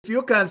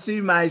you can see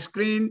my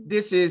screen,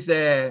 this is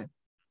the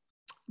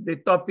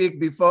topic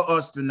before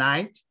us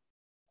tonight.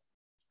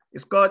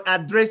 It's called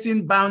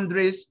Addressing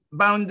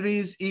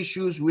Boundaries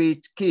Issues with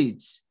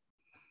Kids.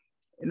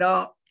 You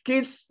know,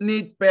 kids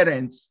need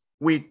parents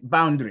with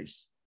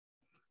boundaries.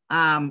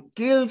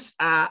 Kids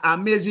are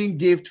amazing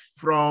gift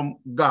from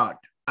God.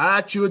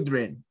 Our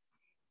children,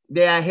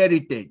 they are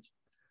heritage.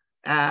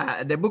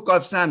 The book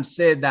of Psalms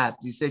said that.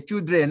 He said,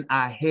 children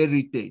are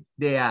heritage.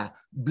 They are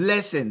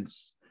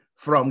blessings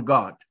from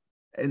God.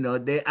 You know,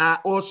 they are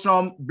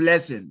awesome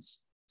blessings.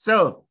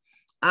 So,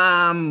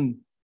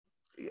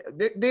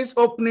 this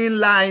opening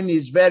line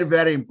is very,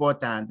 very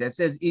important. It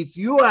says, if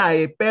you are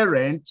a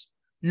parent,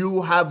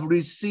 you have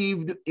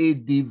received a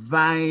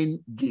divine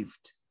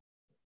gift.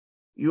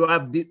 You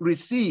have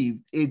received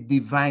a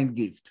divine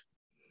gift.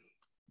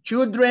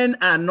 Children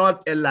are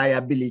not a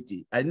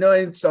liability. I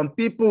know some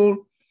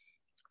people,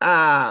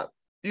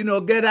 you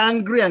know, get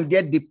angry and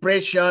get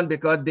depression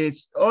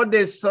because all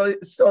they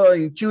saw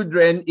in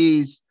children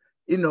is,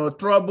 you know,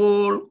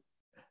 trouble,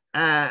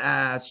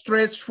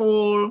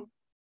 stressful.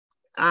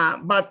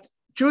 But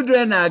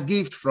children are a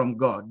gift from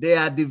God. They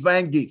are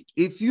divine gift.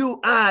 If you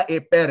are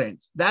a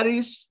parent, that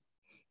is,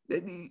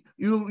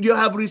 you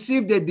have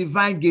received a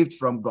divine gift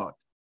from God.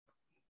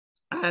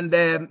 And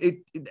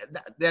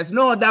there's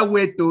no other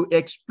way to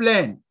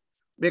explain,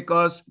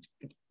 because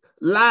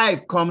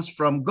life comes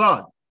from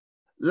God.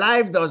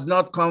 Life does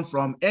not come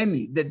from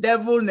any. The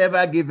devil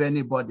never give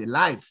anybody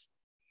life.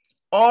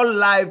 All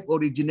life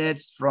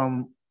originates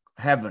from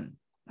heaven.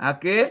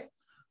 Okay?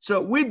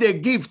 So with the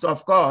gift,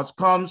 of course,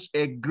 comes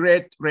a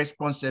great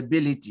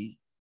responsibility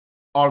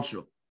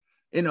also.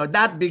 You know,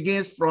 that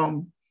begins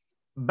from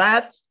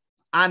birth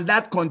and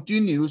that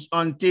continues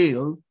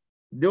until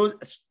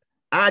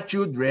our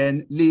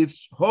children leave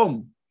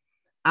home.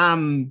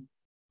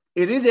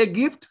 It is a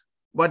gift,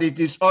 but it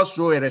is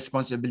also a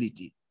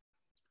responsibility.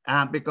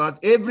 Because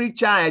every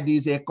child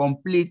is a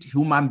complete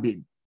human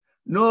being.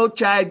 No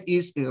child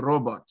is a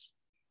robot.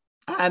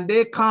 And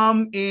they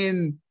come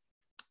in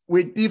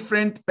with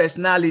different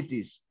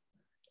personalities.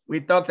 We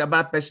talked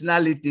about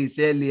personalities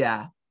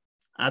earlier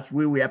as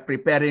we were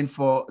preparing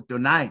for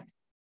tonight.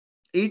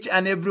 Each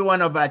and every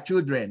one of our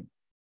children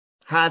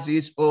has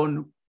his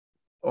own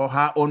or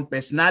her own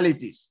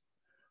personalities.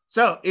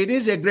 So it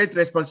is a great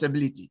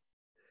responsibility.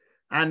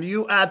 And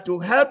you are to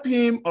help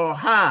him or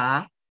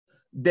her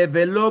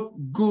develop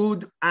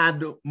good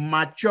and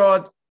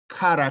matured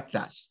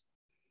characters.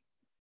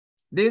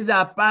 These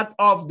are part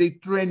of the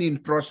training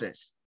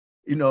process,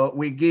 you know,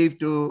 we give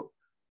to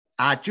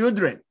our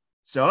children.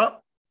 So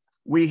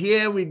we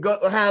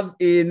have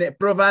in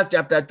Proverbs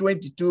chapter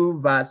 22,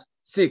 verse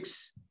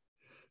 6.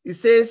 It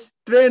says,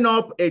 train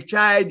up a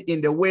child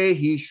in the way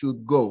he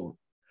should go.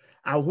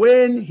 And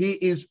when he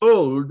is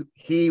old,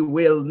 he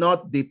will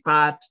not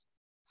depart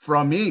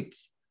from it.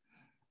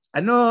 I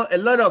know a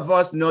lot of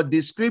us know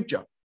this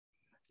scripture.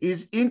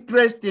 It's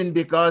interesting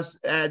because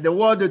the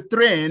word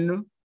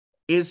train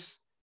is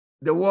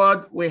the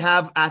word we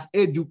have as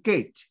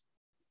educate,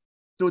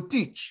 to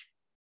teach.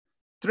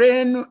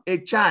 Train up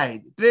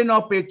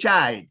a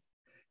child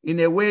in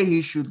a way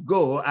he should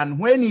go, and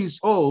when he's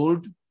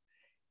old,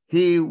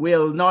 he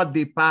will not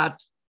depart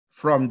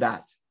from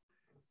that.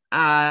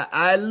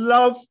 I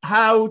love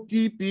how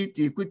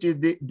TPT, which is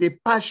the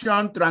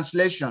Passion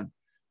Translation,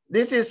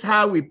 this is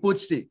how he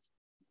puts it.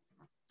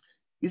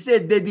 He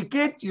said,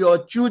 dedicate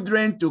your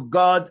children to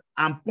God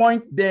and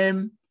point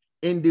them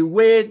in the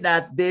way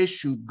that they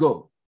should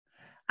go.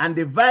 And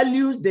the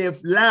values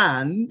they've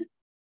learned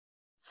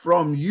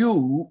from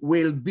you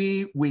will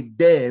be with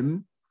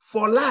them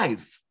for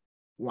life.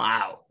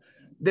 Wow.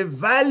 The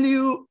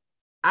value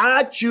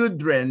our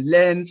children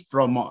learn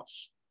from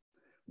us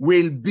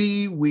will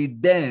be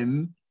with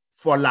them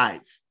for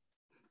life.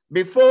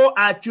 Before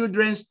our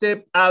children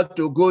step out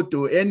to go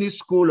to any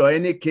school or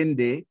any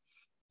kinder,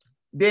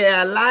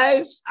 their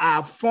lives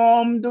are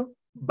formed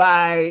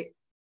by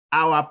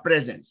our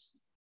presence,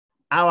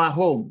 our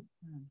home,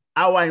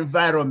 our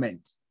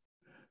environment.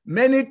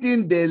 Many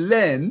things they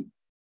learn,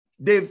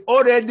 they've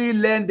already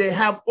learned, they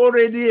have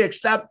already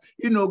established,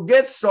 you know,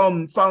 get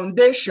some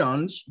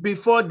foundations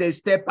before they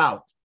step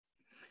out.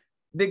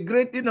 The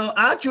great, you know,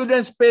 our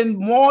children spend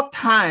more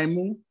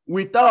time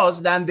with us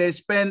than they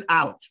spend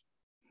out.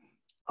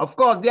 Of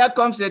course, there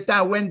comes a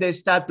time when they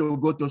start to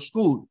go to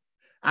school.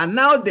 And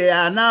now they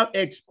are now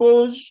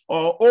exposed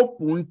or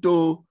open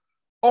to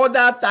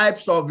other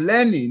types of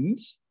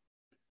learnings.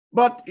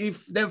 But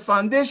if the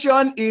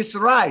foundation is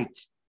right,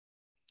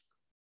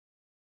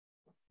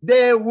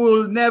 they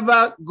will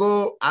never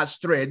go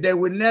astray. They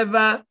will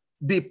never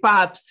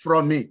depart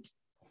from it.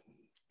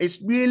 It's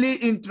really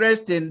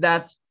interesting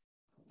that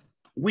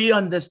we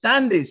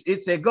understand this.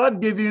 It's a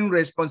God-given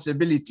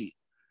responsibility.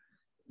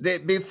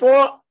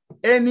 Before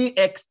any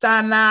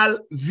external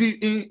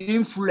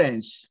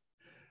influence,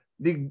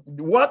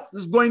 what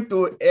is going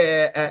to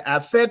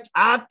affect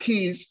our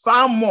kids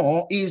far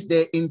more is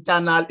the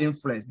internal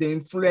influence, the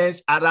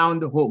influence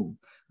around the home,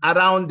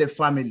 around the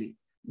family.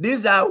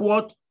 These are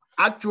what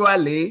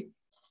actually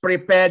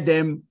prepare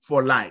them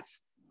for life.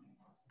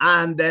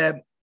 And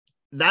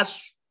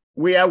that's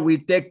where we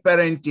take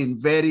parenting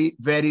very,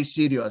 very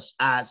serious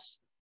as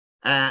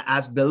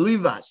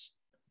believers.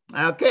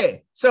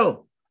 Okay,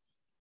 so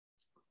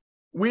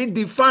we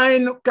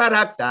define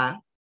character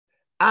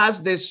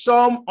as the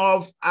sum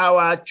of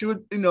our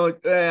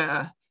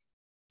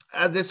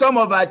as the sum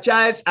of our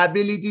child's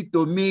ability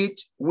to meet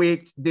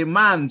with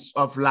demands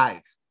of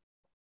life.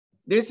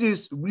 This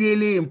is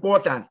really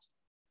important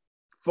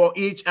for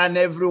each and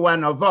every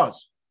one of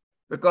us,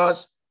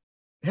 because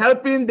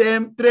helping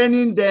them,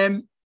 training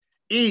them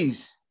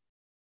is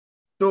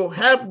to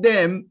help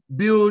them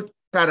build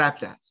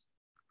characters.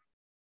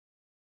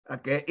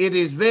 Okay, it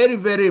is very,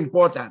 very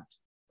important.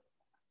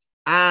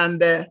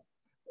 And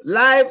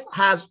life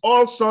has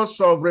all sorts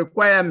of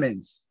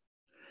requirements.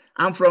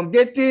 And from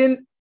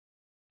getting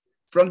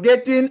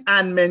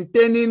and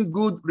maintaining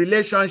good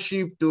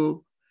relationship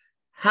to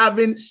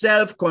having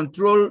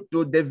self-control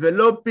to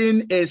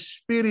developing a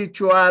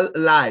spiritual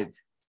life.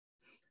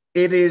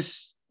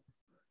 These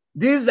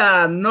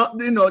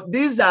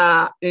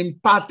are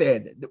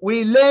imparted.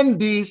 We learn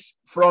this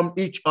from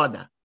each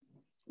other.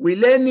 We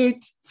learn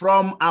it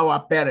from our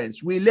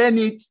parents. We learn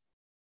it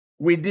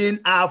within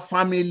our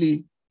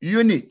family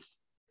unit.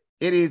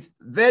 It is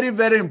very,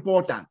 very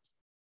important.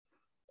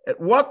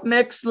 What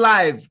makes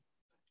life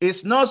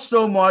is not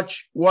so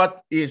much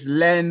what is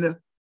learned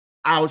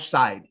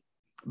outside.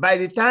 By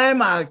the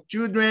time our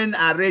children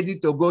are ready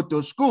to go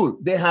to school,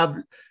 they have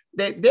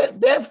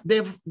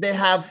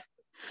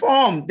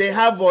formed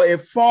a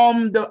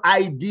formed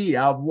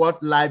idea of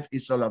what life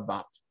is all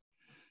about.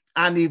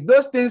 And if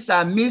those things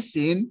are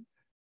missing,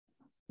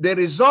 the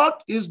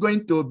result is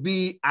going to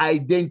be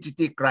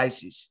identity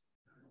crisis.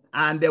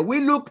 And we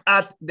look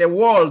at the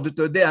world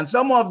today, and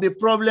some of the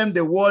problems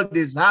the world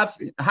is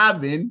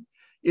having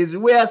is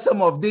where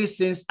some of these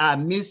things are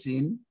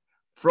missing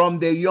from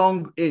the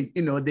young age,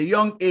 the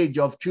young age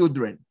of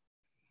children.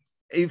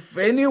 If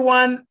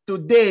anyone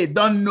today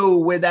don't know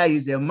whether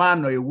he's a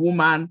man or a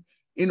woman,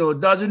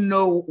 doesn't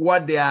know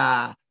what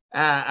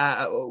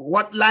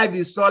what life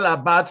is all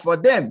about for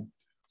them,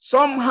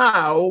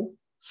 somehow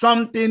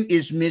something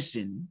is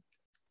missing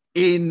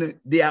in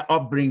their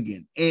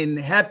upbringing, in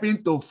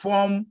helping to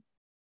form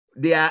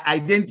their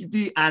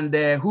identity and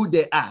who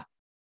they are,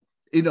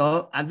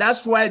 and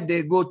that's why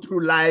they go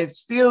through life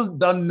still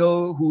don't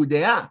know who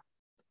they are.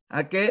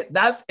 Okay,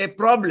 that's a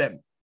problem.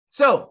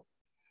 So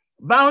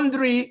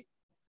boundary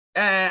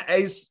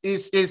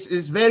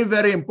is very,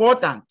 very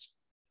important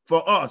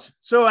for us.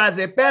 So as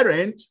a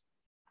parent,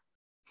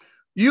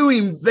 you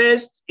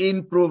invest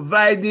in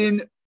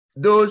providing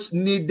those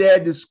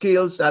needed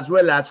skills as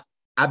well as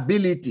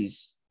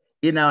abilities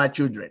in our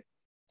children.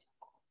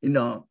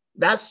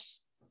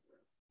 That's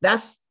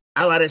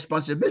our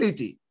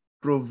responsibility,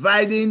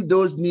 providing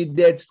those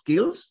needed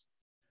skills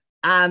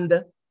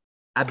and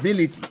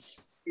abilities.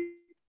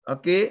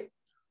 Okay,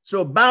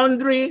 so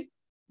boundary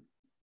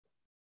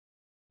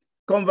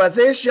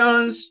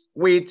conversations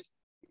with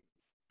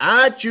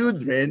our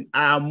children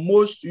are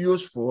most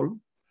useful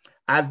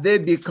as they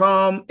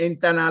become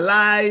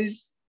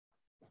internalized,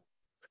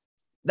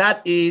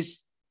 that is,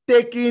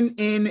 taken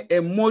in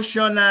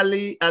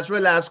emotionally as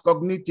well as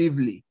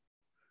cognitively,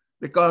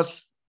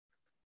 because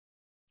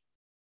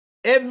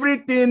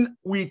everything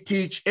we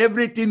teach,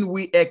 everything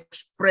we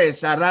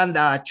express around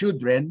our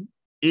children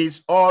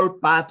is all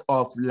part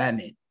of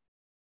learning.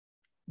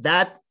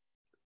 That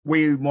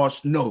we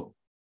must know,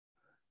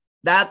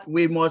 that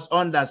we must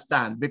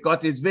understand,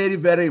 because it's very,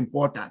 very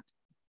important.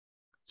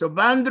 So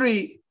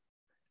boundary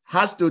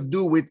has to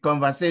do with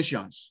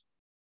conversations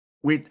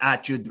with our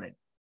children,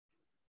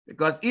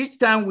 because each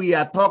time we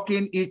are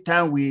talking, each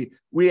time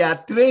we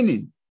are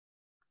training,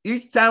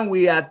 each time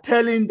we are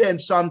telling them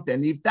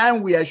something, each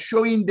time we are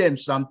showing them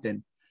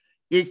something,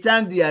 each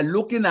time they are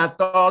looking at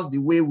us, the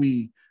way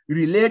we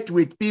relate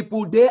with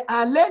people, they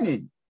are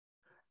learning.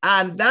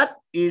 And that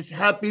is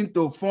helping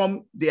to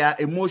form their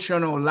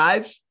emotional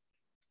lives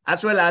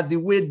as well as the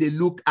way they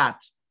look at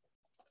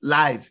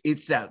life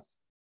itself.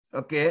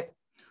 Okay?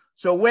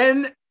 So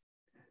when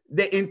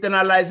the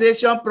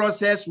internalization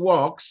process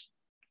works,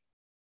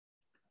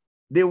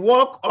 the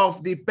work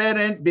of the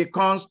parent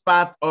becomes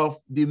part of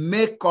the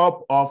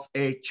makeup of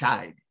a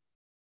child.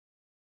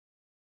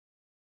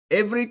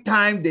 Every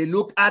time they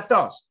look at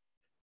us,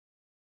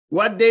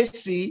 what they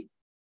see,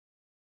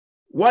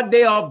 what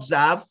they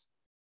observe,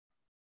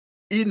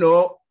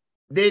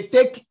 they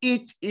take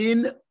it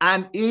in,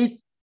 and it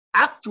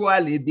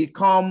actually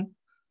become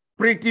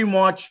pretty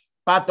much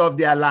part of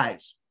their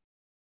lives.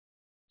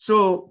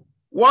 So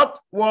what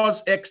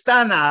was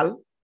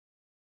external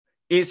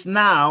is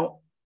now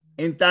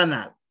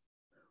internal.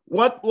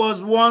 What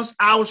was once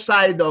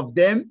outside of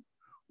them,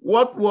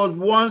 what was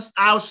once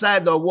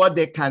outside of what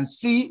they can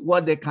see,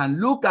 what they can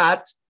look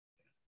at,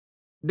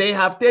 they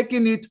have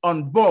taken it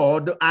on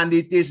board, and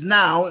it is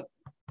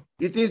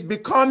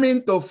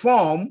becoming to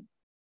form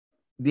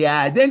their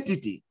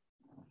identity.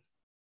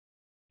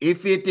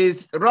 If it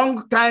is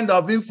wrong kind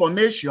of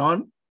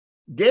information,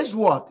 guess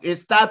what? It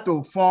starts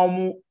to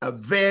form a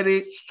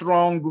very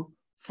strong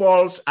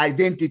false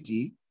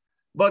identity.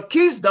 But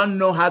kids don't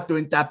know how to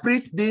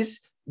interpret this.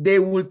 They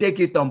will take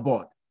it on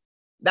board.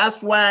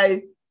 That's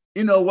why,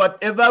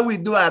 whatever we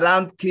do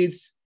around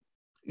kids,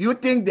 you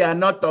think they are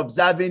not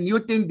observing, you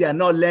think they are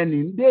not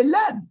learning, they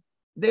learn.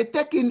 They're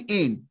taking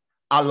in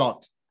a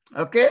lot,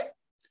 okay?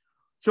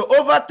 So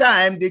over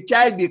time, the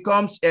child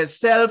becomes a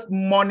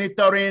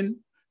self-monitoring,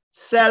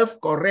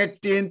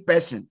 self-correcting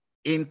person,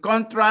 in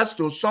contrast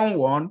to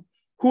someone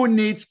who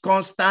needs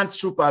constant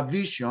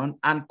supervision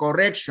and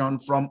correction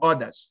from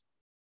others.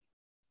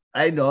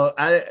 I know,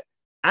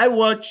 I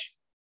watch,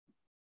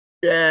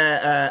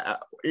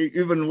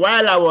 even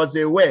while I was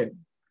away,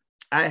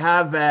 I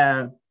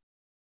have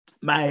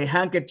my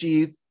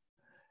handkerchief.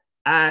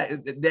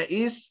 There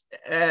is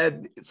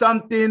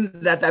something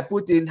that I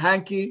put in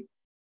hanky.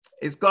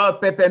 It's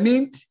called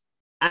peppermint.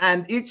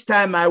 And each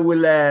time I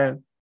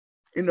will,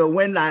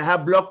 when I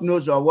have blocked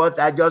nose or what,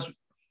 I just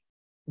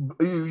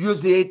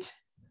use it.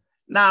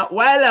 Now,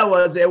 while I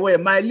was away,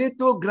 my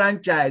little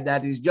grandchild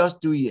that is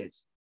just 2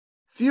 years,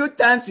 few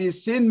times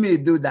he's seen me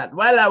do that.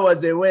 While I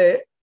was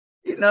away,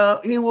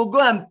 he will go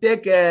and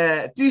take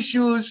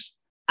tissues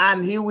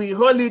and he will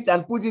hold it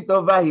and put it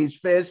over his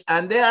face.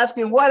 And they ask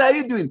him, what are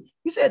you doing?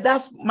 He said,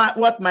 that's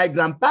what my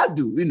grandpa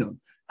do,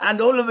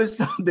 And all of a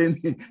sudden,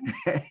 he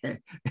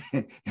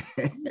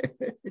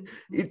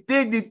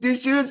take the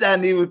tissues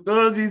and he will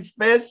close his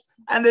face.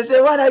 And they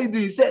say, what are you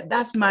doing? He said,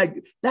 that's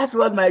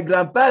what my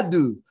grandpa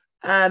do.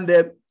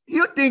 And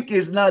you think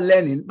he's not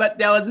learning, but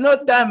there was no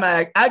time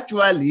I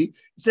actually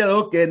said,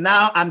 okay,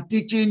 now I'm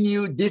teaching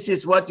you, this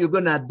is what you're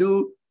gonna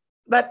do.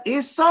 But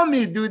he saw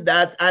me do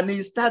that and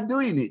he started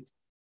doing it.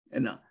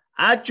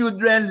 Our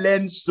children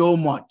learn so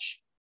much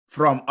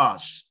from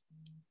us.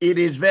 It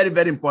is very,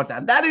 very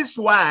important. That is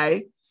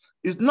why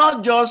it's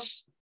not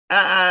just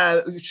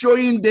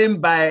showing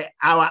them by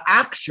our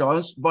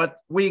actions, but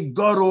we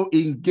got to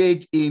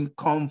engage in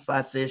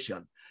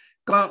conversation.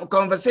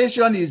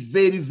 Conversation is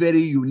very, very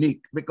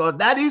unique because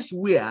that is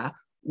where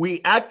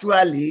we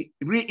actually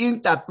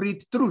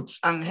reinterpret truths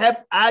and help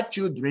our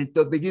children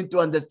to begin to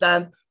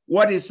understand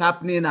what is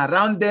happening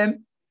around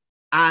them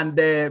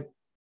and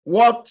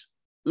what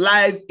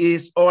life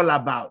is all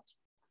about.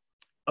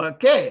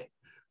 Okay,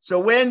 so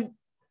when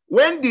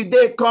the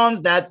day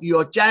comes that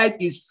your child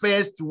is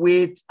faced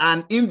with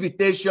an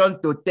invitation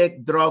to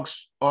take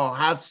drugs or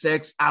have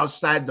sex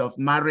outside of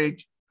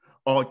marriage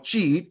or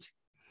cheat,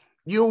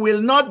 you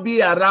will not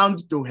be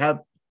around to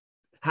help.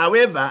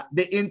 However,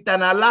 the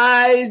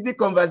internalized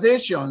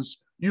conversations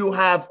you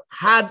have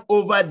had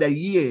over the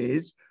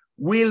years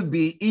will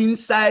be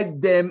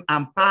inside them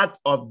and part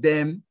of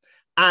them.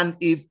 And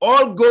if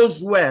all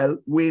goes well,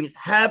 will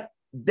help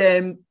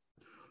them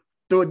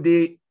to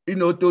do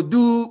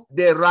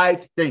the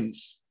right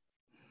things.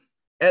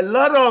 A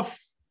lot of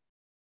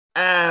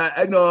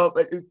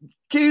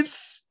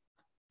kids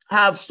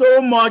have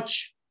so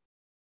much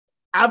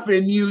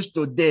avenues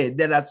today.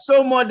 There are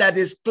so much that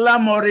is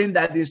clamoring,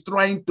 that is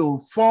trying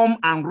to form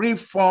and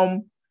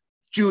reform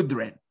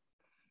children.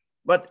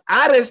 But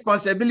our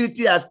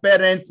responsibility as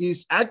parents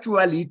is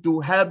actually to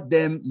help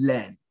them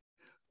learn,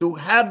 to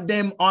help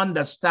them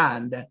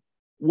understand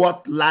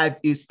what life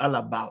is all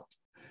about.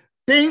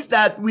 Things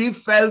that we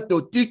fail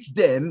to teach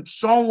them,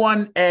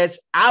 someone else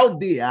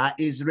out there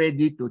is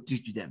ready to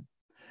teach them.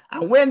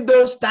 And when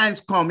those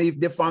times come,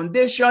 if the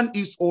foundation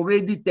is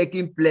already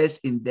taking place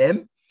in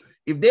them,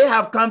 if they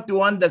have come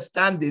to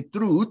understand the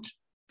truth,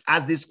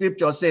 as the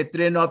scripture says,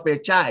 train up a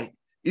child,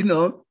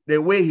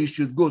 the way he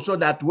should go, so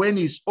that when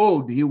he's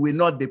old, he will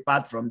not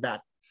depart from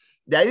that.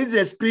 There is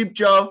a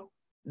scripture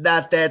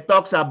that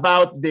talks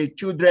about the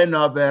children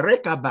of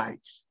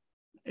Rechabites,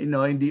 in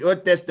the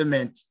Old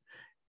Testament.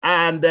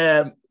 And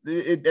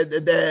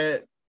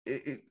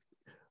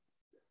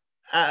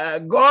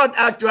God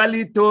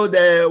actually told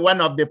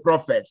one of the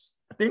prophets,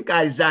 I think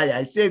Isaiah,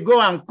 he said, go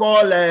and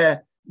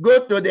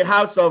go to the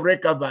house of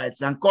Rechabites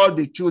and call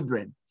the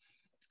children.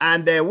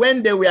 And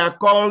when they were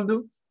called,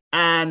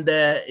 and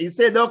he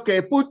said,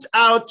 okay, put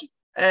out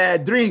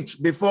drinks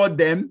before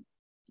them,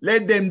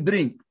 let them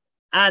drink.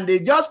 And they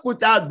just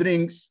put out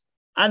drinks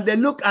and they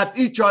look at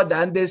each other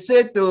and they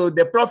said to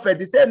the prophet,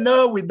 he said,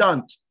 no, we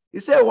don't. He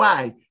said,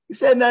 why? He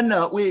said,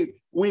 no, we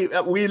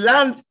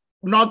learned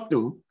not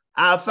to.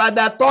 Our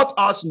father taught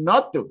us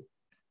not to.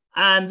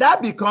 And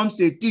that becomes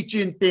a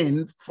teaching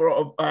thing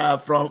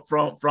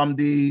from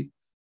the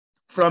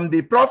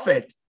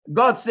prophet.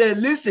 God said,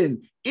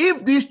 listen,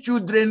 if these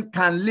children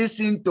can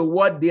listen to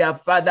what their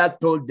father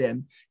told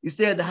them, he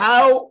said,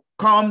 how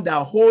come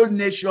the whole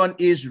nation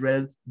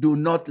Israel do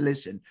not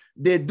listen?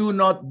 They do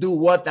not do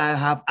what I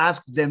have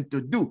asked them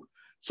to do.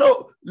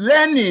 So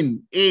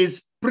learning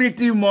is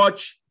pretty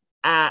much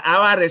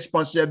our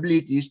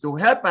responsibility, is to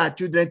help our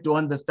children to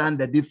understand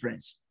the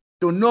difference,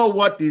 to know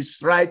what is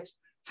right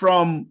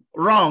from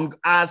wrong,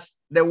 as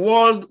the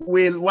world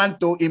will want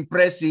to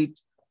impress it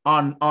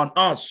on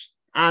us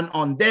and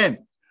on them.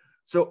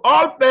 So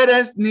all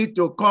parents need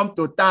to come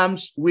to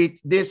terms with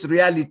this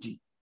reality.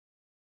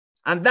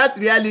 And that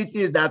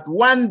reality is that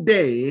one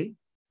day,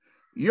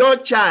 your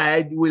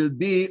child will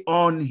be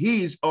on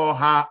his or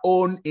her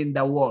own in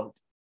the world.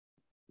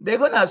 They're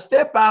going to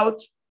step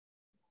out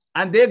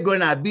and they're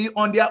going to be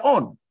on their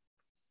own.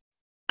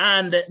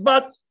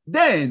 But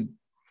then,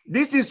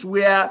 this is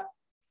where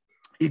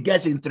it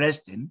gets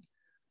interesting.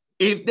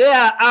 If they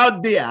are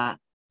out there,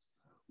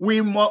 we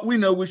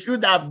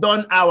should have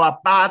done our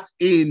part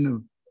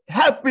in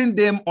helping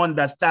them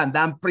understand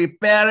and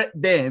prepare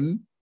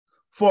them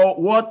for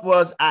what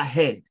was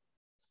ahead.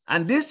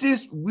 And this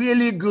is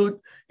really good.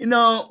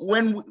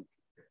 When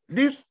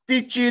this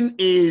teaching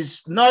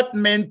is not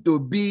meant to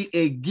be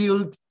a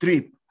guilt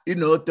trip,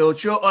 to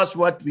show us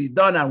what we've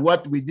done and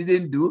what we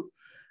didn't do.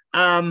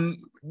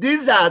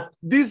 These are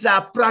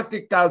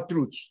practical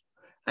truths.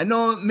 I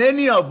know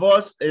many of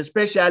us,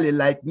 especially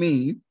like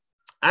me,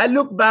 I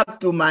look back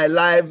to my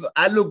life.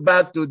 I look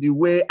back to the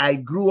way I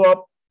grew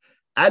up.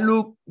 I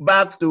look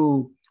back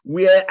to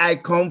where I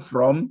come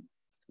from,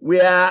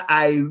 where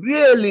I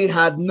really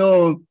had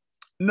no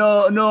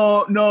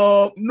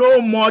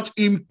much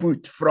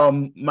input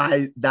from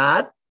my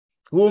dad,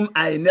 whom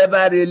I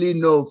never really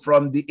know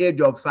from the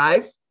age of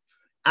 5.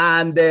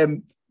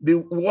 And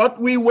what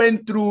we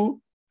went through,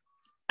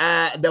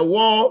 the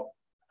war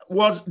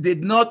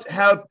did not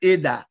help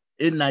either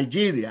in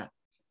Nigeria.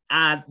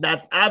 And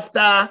that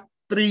after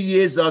 3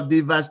 years of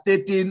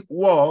devastating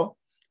war,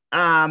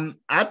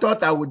 I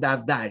thought I would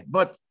have died.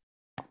 But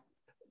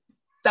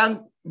thank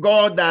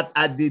God that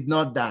I did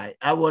not die.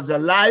 I was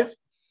alive.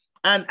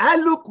 And I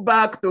look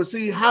back to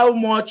see how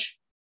much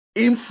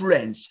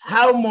influence,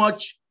 how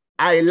much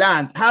I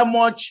learned, how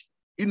much,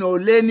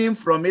 learning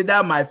from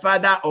either my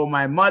father or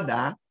my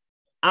mother.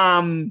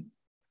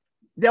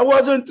 There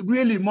wasn't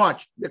really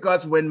much,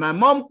 because when my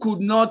mom could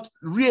not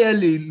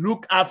really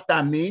look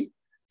after me,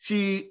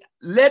 she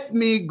let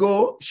me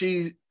go.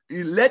 She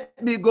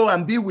let me go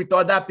and be with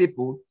other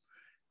people.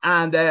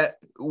 And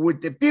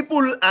with the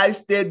people I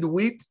stayed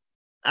with,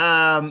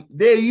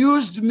 they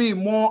used me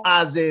more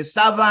as a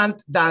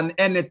servant than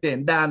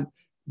anything, than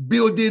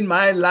building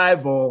my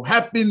life or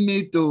helping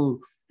me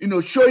to,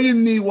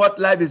 showing me what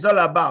life is all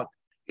about.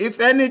 If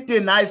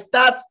anything, I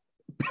start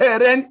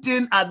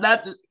parenting at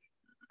that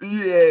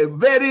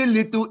very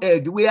little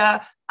age, where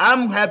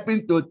I'm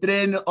helping to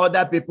train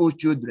other people's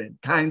children,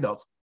 kind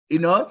of,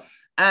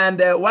 And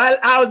while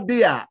out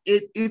there,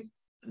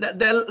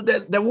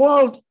 the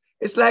world,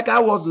 it's like I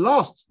was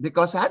lost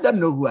because I don't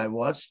know who I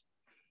was.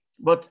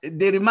 But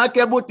the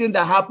remarkable thing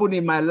that happened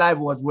in my life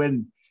was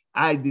when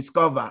I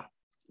discovered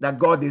that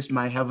God is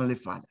my Heavenly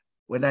Father.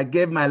 When I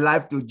gave my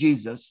life to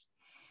Jesus,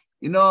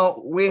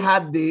 we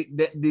had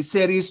the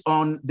series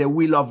on the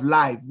wheel of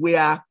life,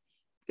 where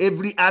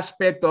every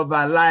aspect of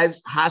our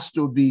lives has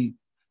to be,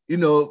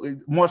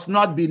 must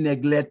not be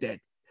neglected.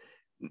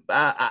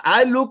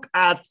 I look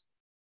at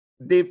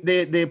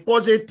the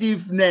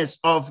positiveness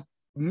of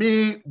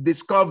me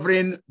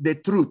discovering the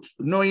truth,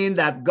 knowing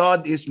that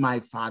God is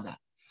my Father,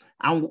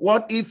 and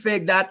what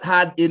effect that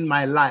had in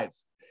my life.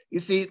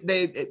 You see,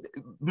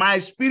 my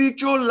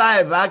spiritual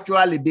life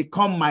actually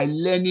become my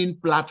learning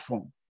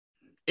platform.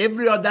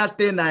 Every other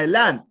thing I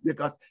learned,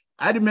 because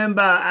I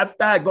remember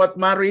after I got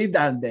married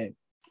and then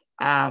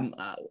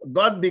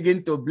God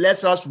began to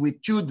bless us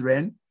with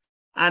children,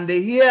 and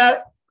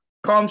here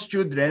comes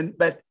children,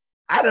 but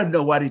I don't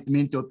know what it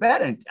means to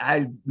parent.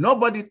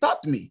 Nobody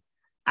taught me.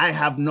 I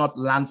have not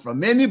learned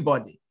from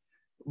anybody.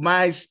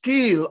 My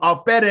skill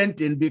of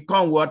parenting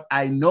become what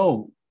I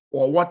know,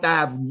 or what I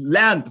have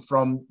learned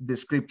from the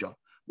scripture,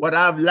 what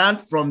I've learned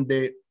from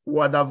the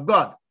word of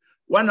God.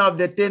 One of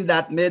the things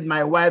that made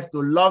my wife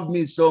to love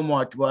me so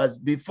much was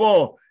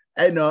before,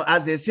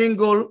 as a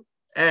single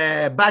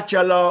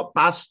bachelor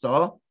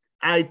pastor,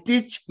 I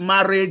teach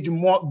marriage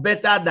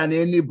better than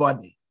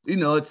anybody.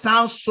 It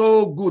sounds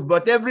so good,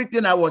 but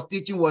everything I was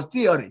teaching was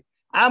theory.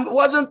 I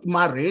wasn't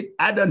married.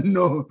 I don't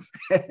know.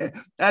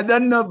 I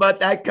don't know,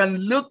 but I can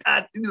look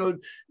at,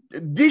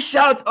 dish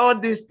out all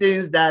these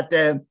things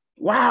that,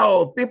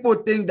 wow, people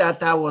think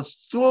that I was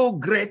so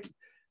great.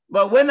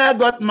 But when I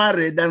got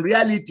married and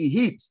reality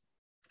hit,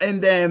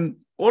 and then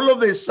all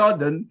of a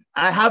sudden,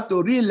 I have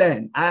to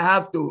relearn. I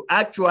have to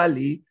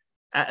actually,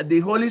 the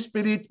Holy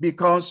Spirit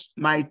becomes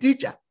my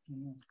teacher.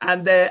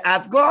 And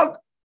as God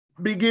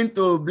begin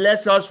to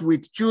bless us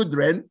with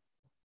children,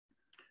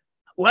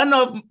 one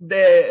of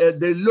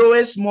the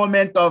lowest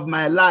moment of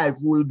my life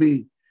will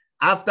be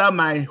after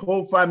my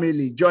whole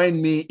family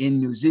joined me in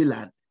New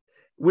Zealand.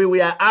 We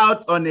were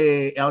out on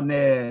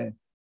a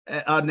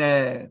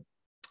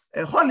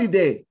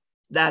holiday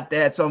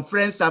that some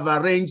friends have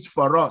arranged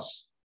for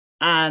us.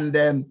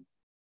 And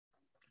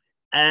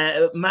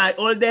my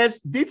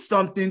oldest did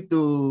something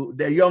to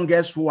the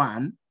youngest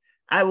one.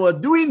 I was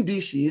doing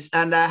dishes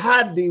and I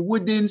had the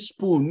wooden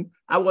spoon.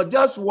 I was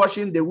just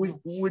washing the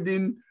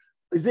wooden,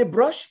 is it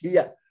brush?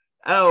 Yeah.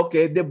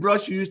 Okay, the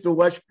brush used to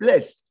wash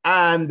plates.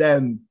 And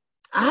I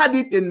had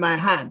it in my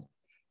hand.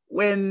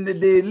 When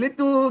the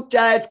little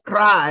child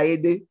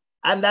cried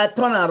and I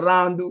turned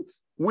around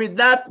with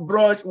that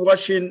brush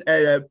washing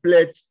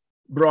plates,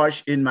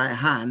 brush in my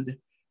hand,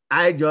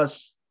 I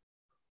just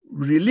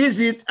release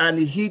it and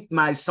it hit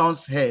my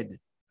son's head.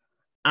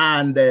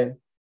 And the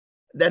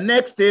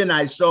next thing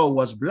I saw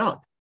was blood.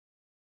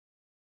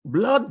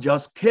 Blood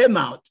just came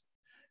out.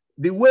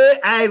 The way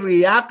I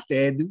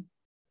reacted,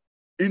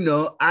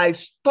 I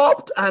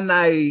stopped and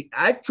I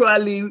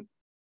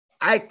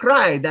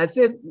cried. I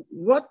said,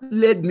 what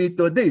led me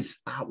to this?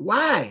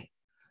 Why?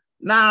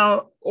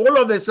 Now, all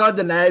of a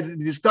sudden, I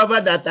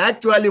discovered that I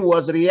actually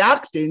was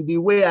reacting the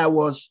way I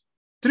was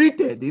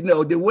treated,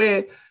 the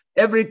way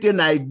everything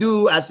I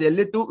do as a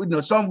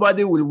little,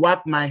 somebody will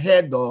whack my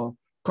head or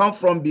come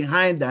from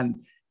behind and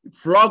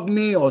flog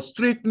me or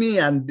street me,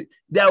 and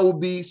there will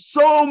be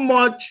so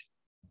much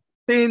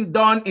thing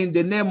done in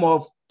the name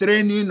of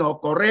training or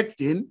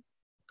correcting.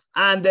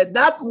 And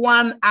that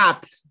one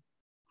act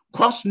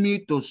caused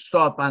me to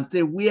stop and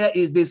say, where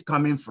is this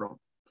coming from?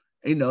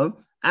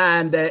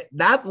 And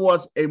that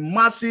was a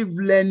massive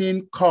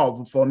learning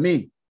curve for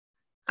me.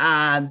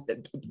 And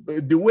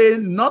the way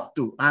not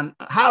to, and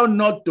how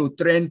not to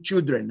train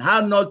children,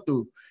 how not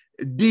to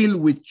deal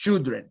with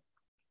children.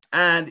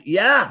 And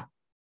yeah,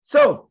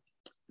 so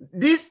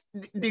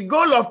the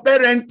goal of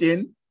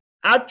parenting,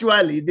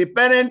 actually, the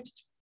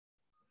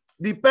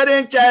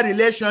parent-child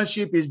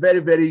relationship is very,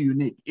 very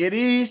unique. It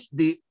is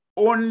the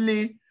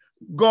only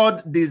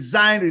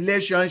God-designed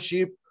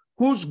relationship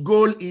whose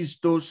goal is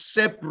to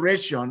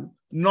separation,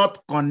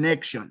 not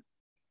connection.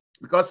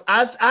 Because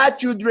as our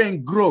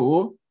children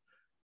grow,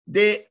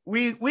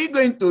 we're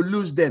going to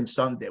lose them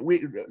someday.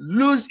 We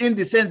lose in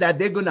the sense that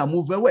they're going to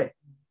move away.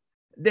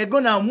 They're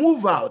going to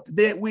move out.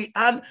 We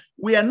are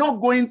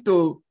not going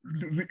to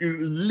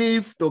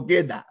live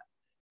together.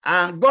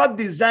 And God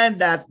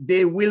designed that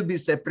they will be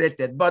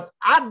separated. But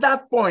at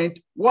that point,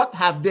 what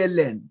have they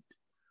learned?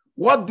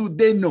 What do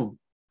they know?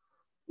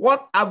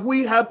 What have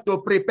we helped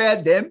to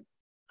prepare them?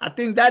 I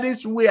think that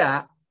is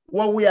where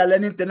what we are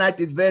learning tonight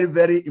is very,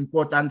 very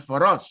important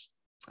for us.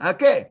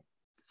 Okay,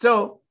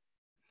 so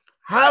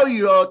how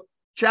your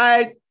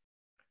child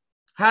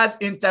has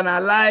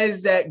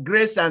internalized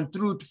grace and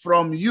truth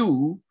from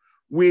you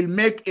will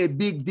make a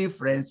big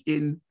difference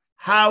in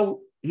how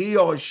he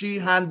or she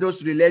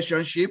handles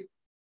relationship,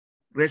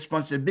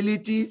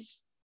 responsibilities,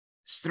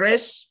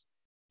 stress,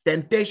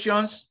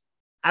 temptations,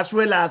 as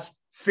well as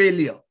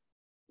failure.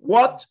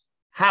 What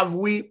have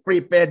we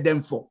prepared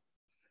them for?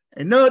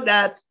 I know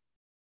that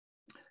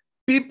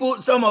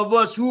people, some of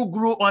us who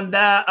grew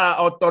under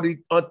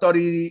authoritative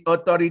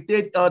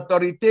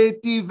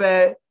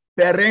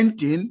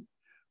parenting,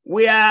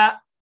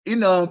 where,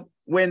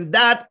 when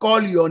dad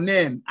call your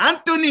name,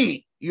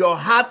 Anthony, your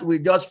heart will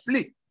just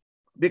flip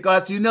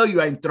because you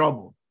are in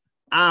trouble.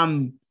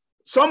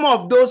 Some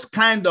of those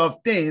kind of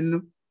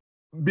things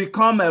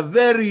become a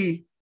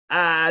very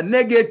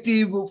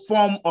negative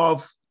form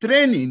of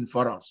training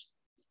for us.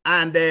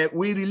 And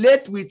we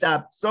relate with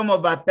some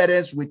of our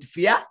parents with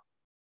fear,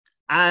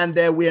 and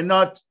we are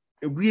not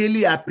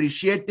really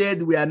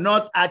appreciated. We are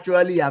not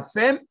actually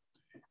affirmed.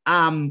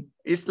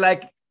 It's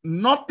like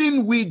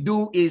nothing we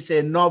do is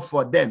enough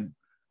for them.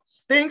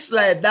 Things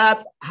like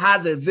that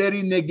has a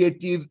very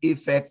negative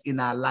effect in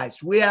our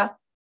lives, where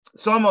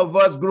some of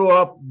us grow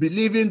up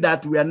believing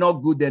that we are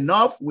not good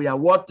enough, we are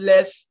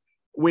worthless,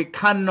 we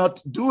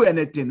cannot do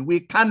anything, we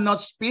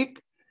cannot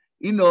speak.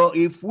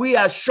 If we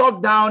are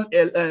shut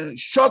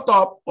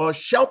up or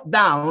shut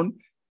down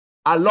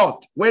a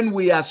lot when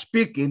we are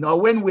speaking or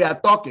when we are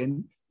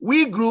talking,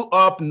 we grew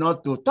up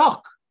not to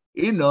talk.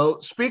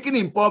 Speaking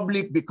in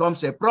public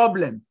becomes a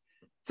problem.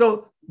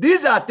 So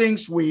these are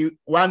things we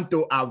want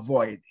to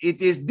avoid.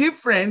 It is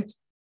different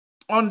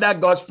under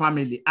God's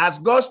family. As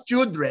God's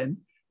children,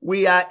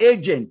 we are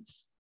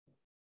agents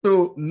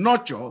to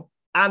nurture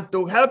and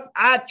to help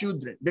our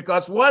children,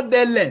 because what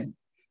they learn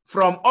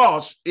from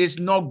us is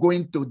not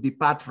going to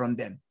depart from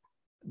them.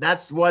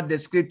 That's what the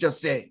scripture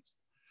says.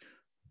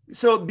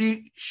 So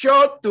be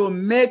sure to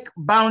make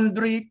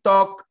boundary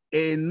talk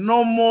a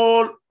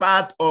normal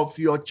part of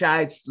your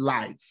child's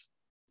life.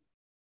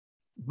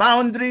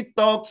 Boundary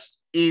talks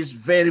is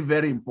very,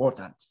 very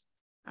important.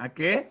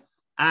 Okay?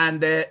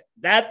 And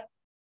that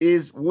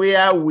is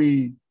where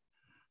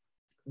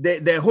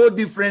the whole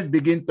difference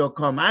begin to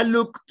come. I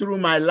look through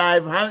my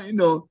life,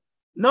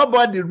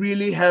 nobody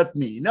really helped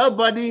me.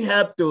 Nobody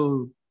helped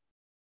to,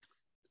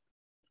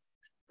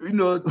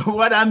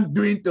 what I'm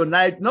doing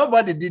tonight.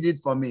 Nobody did it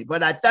for me.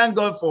 But I thank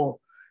God for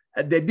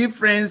the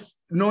difference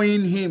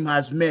knowing him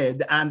has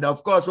made. And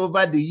of course,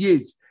 over the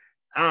years,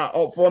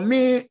 for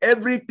me,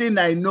 everything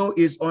I know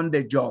is on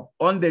the job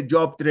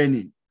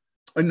training,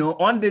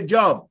 on the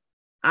job,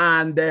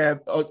 and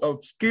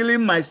of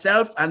skilling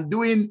myself and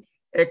doing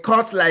a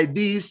course like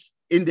this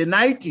in the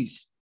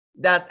 90s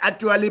that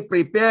actually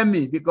prepared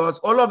me, because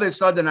all of a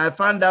sudden I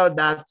found out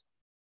that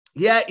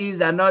here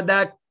is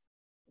another,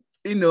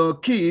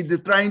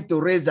 kid trying to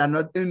raise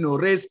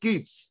raise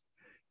kids.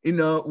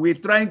 We're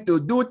trying to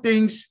do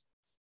things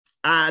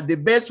the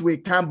best we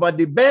can, but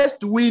the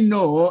best we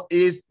know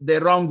is the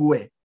wrong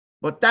way.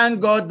 But thank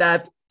God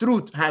that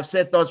truth has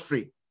set us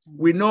free.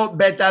 We know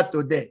better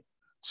today.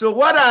 So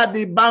what are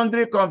the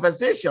boundary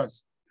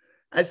conversations?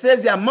 I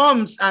says their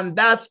moms and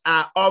dads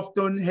are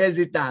often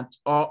hesitant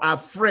or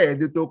afraid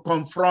to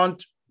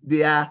confront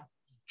their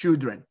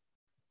children.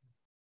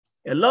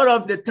 A lot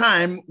of the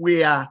time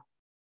we are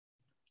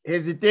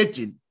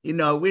hesitating.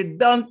 We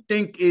don't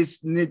think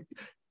it's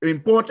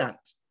important.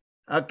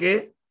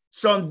 Okay.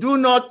 Some do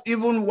not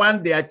even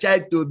want their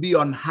child to be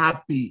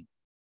unhappy.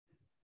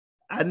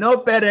 I know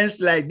parents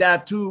like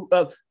that too.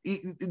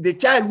 The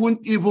child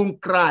won't even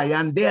cry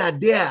and they are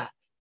there.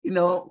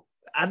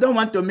 I don't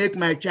want to make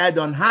my child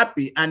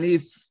unhappy. And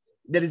if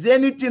there is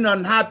anything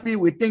unhappy,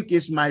 we think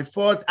it's my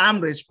fault.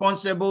 I'm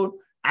responsible.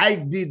 I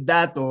did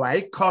that or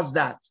I caused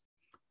that.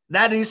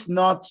 That is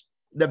not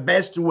the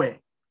best way.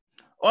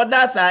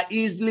 Others are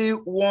easily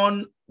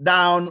worn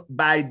down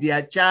by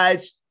their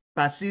child's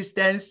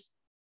persistence,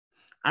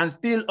 and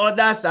still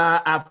others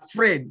are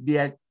afraid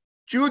their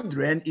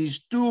children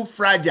is too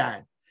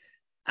fragile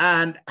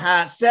and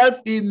her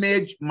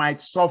self-image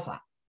might suffer.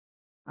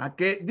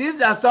 Okay,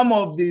 these are some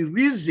of the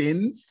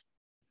reasons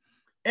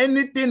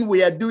anything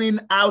we are doing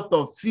out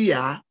of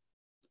fear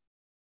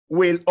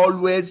will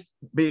always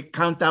be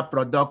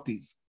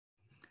counterproductive.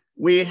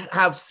 We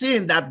have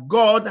seen that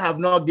God have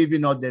not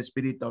given us the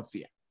spirit of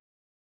fear.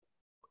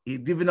 He's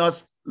given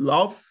us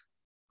love,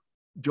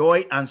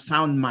 joy, and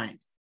sound mind.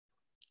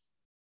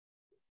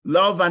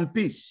 Love and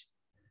peace.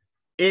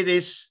 It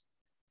is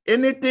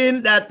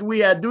anything that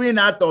we are doing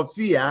out of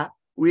fear,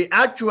 we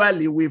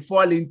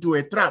fall into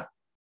a trap.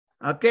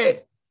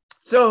 Okay,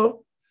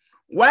 so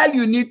while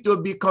you need to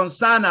be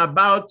concerned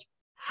about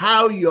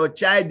how your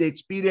child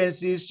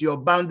experiences your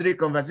boundary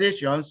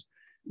conversations,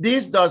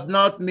 this does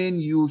not mean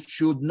you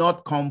should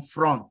not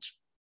confront.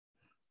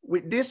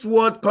 With this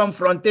word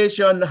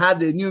confrontation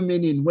had a new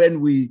meaning when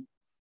we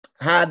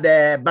had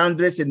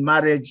boundaries in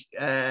marriage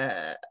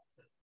a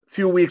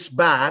few weeks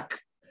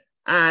back,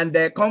 and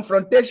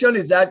confrontation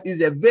is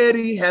a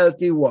very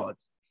healthy word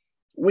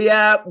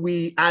where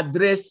we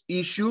address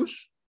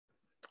issues.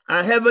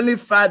 Our Heavenly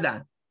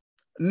Father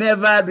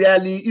never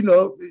really,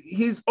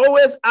 he's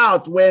always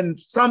out when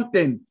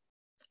something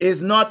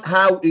is not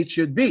how it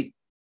should be.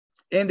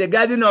 In the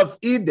Garden of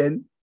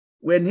Eden,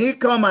 when he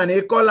come and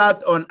he call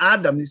out on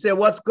Adam, he said,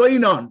 what's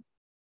going on?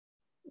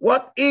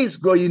 What is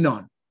going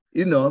on?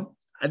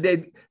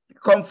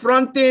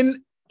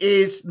 Confronting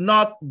is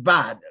not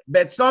bad,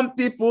 but some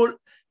people,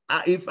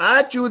 if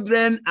our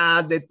children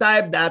are the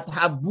type that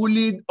have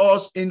bullied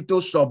us into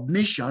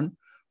submission,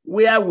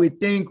 where we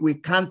think we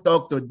can't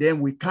talk to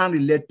them, we can't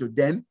relate to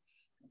them.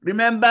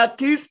 Remember,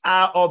 kids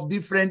are of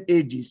different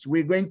ages.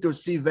 We're going to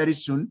see very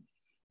soon.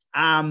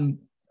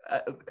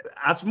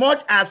 As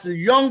much as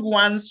young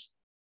ones,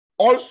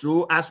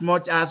 also as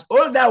much as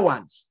older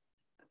ones,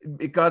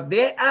 because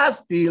they are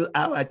still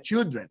our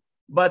children.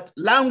 But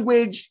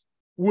language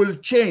will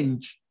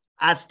change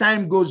as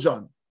time goes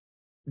on,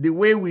 the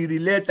way we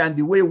relate and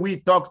the way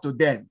we talk to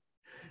them.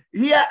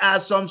 Here are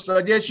some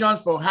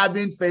suggestions for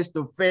having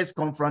face-to-face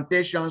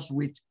confrontations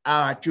with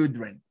our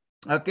children,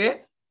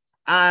 okay?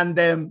 And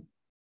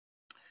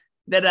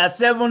there are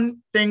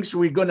 7 things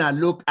we're gonna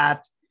look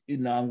at,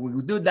 we'll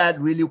do that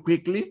really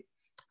quickly.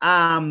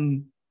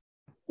 One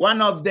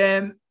of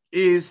them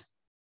is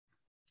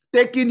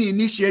taking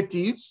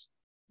initiatives.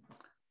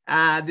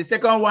 The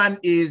second one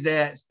is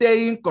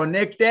staying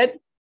connected,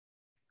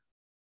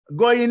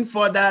 going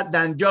further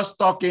than just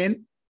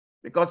talking,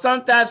 because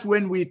sometimes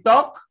when we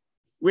talk,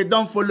 we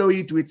don't follow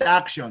it with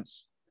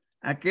actions,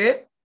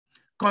 okay?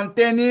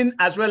 Containing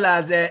as well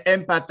as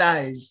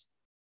empathize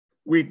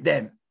with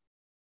them.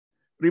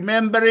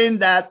 Remembering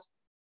that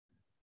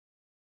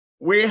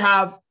we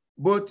have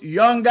both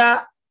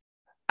younger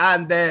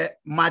and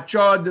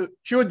matured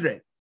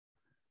children.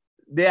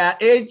 Their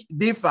age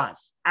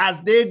differs. As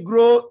they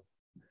grow,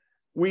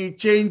 we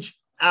change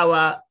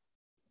our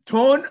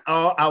tone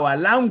or our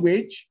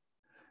language.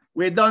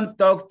 We don't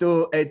talk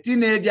to a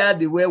teenager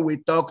the way we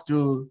talk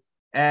to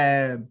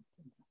a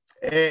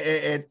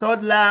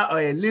toddler or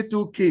a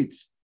little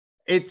kids.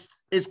 It's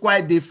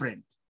quite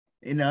different,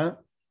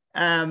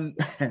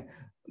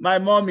 My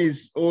mom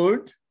is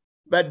old,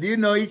 but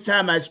each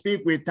time I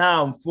speak with her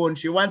on phone,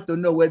 she wants to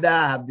know whether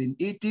I have been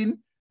eating,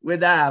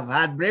 whether I've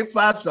had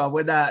breakfast, or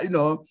whether,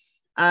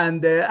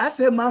 and I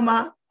say,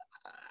 Mama,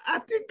 I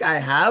think I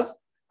have.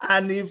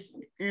 And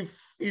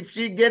if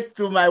she gets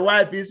to my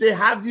wife, he say,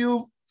 have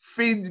you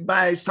feed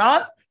my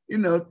son?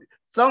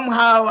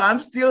 Somehow I'm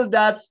still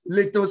that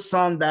little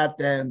son that,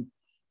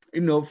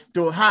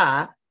 to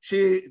her,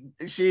 she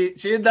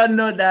doesn't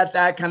know that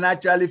I can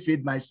actually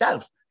feed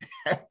myself.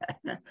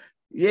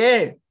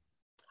 Yeah.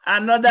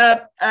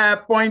 Another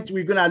point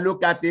we're going to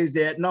look at is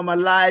the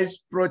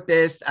normalized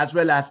protest as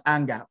well as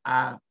anger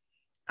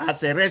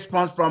as a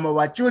response from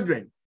our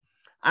children,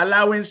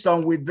 allowing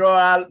some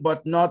withdrawal,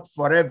 but not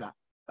forever.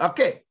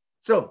 Okay,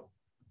 so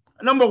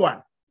number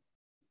 1,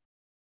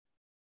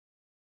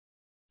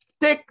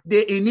 take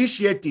the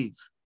initiative.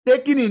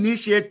 Taking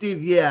initiative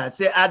here,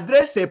 say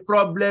address a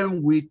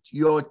problem with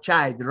your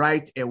child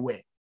right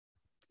away.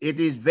 It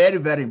is very,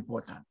 very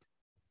important.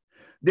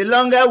 The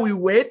longer we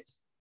wait,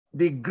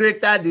 the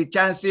greater the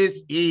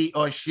chances he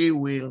or she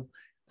will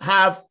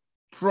have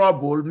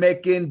trouble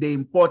making the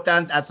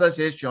important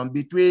association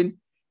between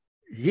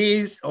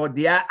his or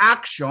their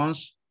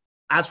actions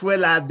as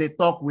well as the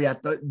talk we are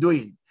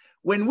doing.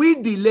 When we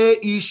delay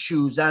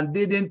issues and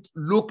didn't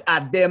look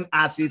at them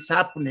as it's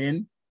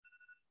happening,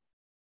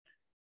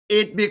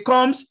 it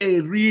becomes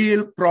a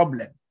real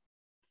problem.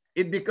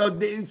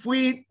 Because if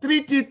we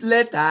treat it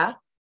later,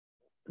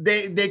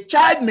 the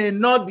child may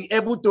not be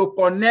able to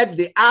connect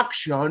the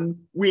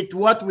action with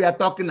what we are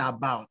talking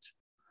about.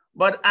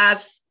 But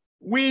as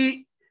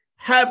we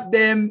help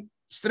them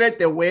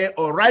straight away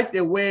or right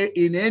away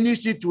in any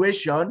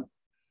situation,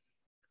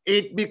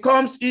 it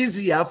becomes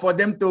easier for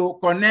them to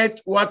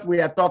connect what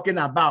we are talking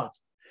about.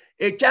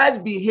 A child's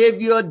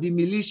behavior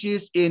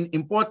diminishes in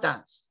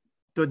importance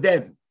to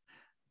them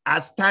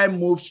as time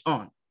moves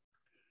on.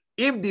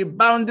 If the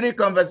boundary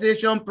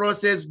conversation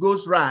process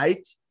goes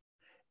right,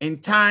 in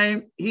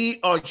time, he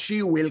or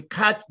she will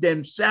catch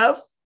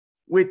themselves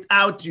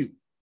without you.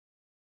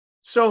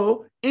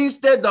 So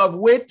instead of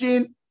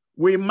waiting,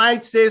 we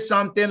might say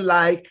something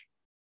like,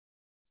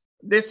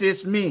 this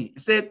is me.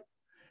 Said,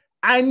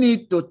 I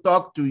need to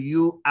talk to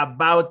you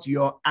about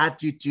your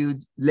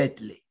attitude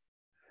lately.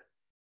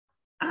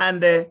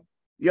 And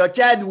your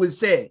child will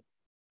say,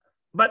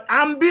 but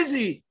I'm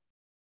busy.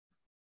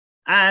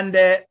 And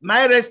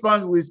my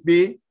response will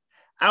be,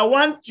 I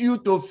want you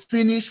to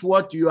finish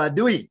what you are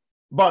doing,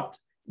 but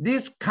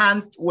this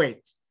can't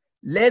wait.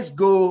 Let's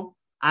go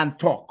and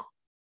talk.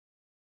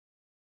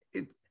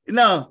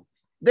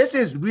 This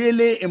is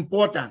really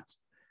important.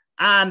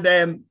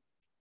 And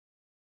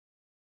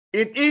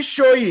it is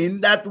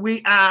showing that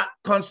we are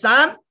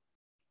concerned.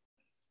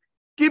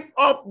 Keep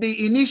up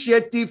the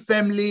initiative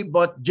firmly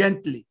but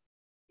gently.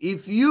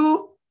 If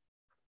you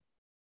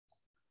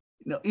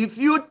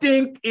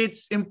think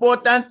it's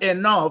important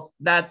enough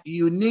that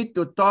you need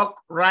to talk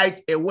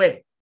right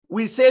away,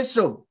 we say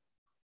so.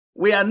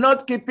 We are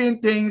not keeping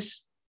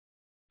things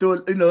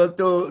to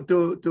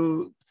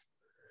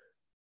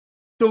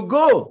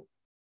go.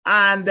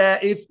 And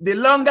if the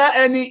longer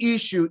any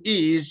issue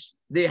is,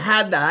 the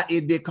harder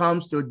it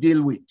becomes to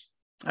deal with.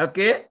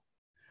 Okay?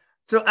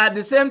 So at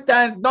the same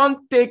time,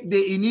 don't take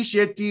the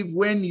initiative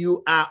when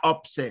you are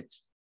upset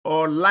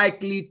or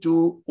likely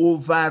to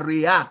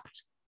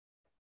overreact.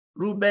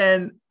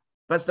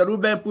 Pastor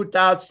Ruben put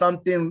out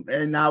something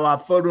in our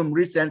forum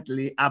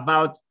recently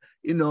about,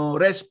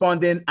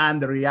 responding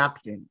and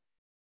reacting.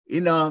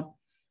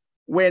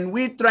 When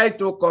we try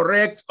to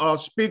correct or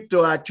speak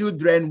to our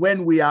children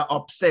when we are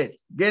upset,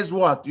 guess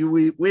what?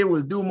 We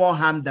will do more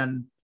harm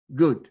than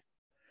good.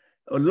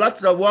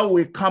 Lots of what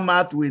will come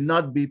out will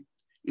not be,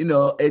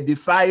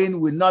 edifying,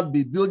 will not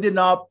be building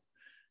up.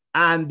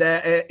 And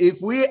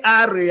if we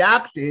are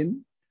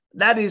reacting,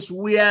 that is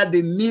where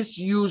the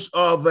misuse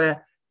of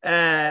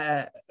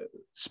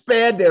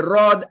spare the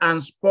rod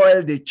and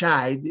spoil the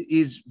child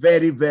is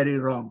very, very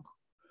wrong.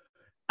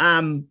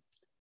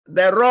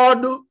 The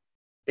rod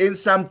in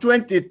Psalm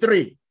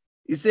 23,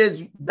 it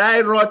says,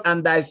 thy rod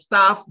and thy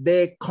staff,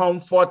 they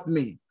comfort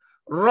me.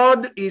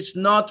 Rod is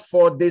not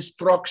for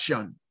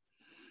destruction.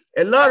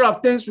 A lot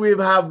of things we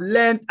have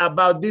learned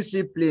about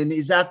discipline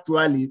is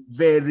actually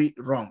very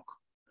wrong.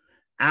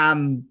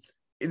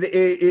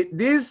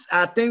 These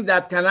are things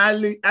that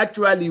can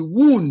actually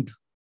wound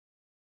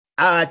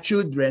our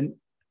children,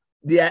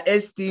 their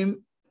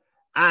esteem,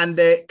 and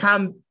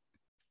can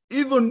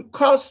even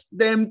cause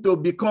them to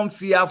become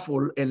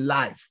fearful in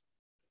life.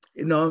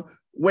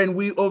 When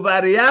we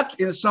overreact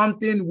in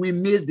something, we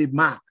miss the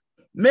mark.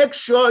 Make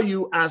sure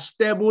you are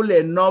stable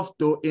enough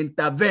to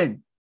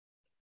intervene,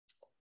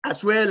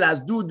 as well as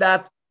do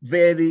that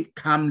very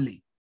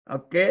calmly,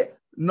 okay?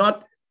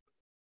 Not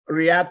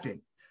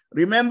reacting.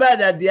 Remember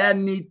that there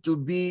needs to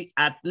be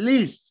at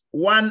least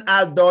one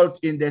adult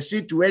in the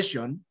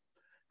situation,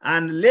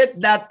 and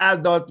let that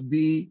adult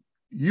be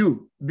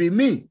you, be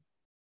me.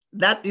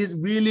 That is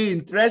really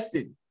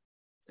interesting,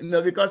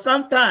 because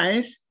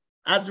sometimes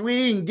as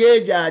we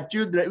engage our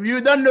children,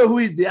 you don't know who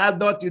is the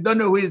adult, you don't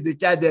know who is the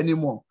child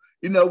anymore.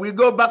 We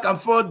go back and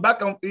forth,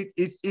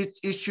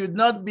 it should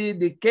not be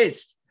the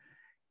case.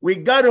 We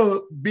got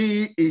to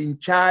be in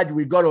charge,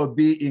 we got to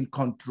be in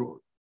control.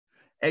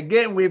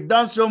 Again, we've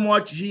done so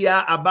much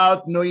here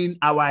about knowing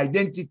our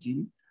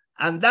identity,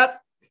 and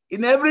that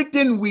in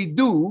everything we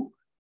do,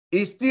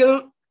 it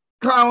still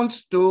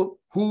counts to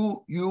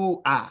who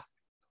you are,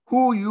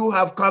 who you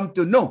have come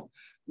to know.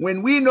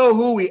 When we know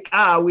who we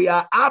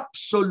are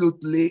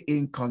absolutely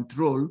in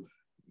control.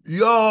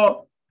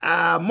 Your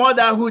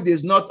motherhood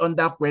is not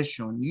under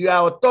question.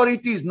 Your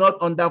authority is not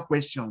under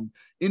question.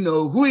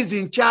 Who is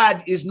in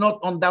charge is not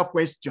under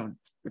question.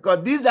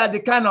 Because these are the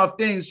kind of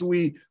things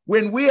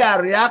when we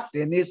are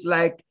reacting, it's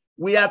like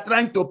we are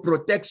trying to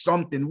protect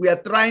something. We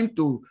are trying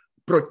to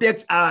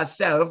protect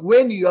ourselves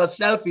when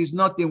yourself is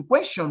not in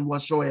question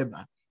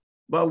whatsoever.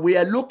 But we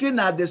are looking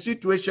at the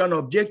situation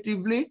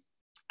objectively,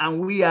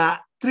 and we are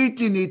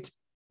treating it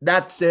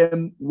that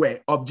same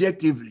way,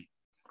 objectively.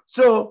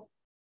 So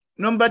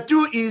number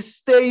 2 is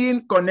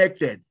staying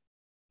connected,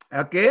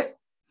 okay?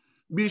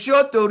 Be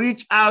sure to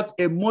reach out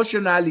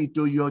emotionally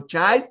to your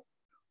child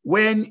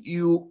when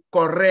you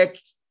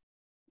correct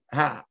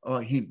her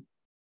or him.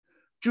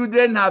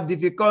 Children have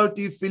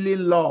difficulty feeling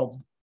love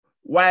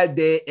while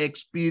they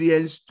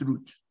experience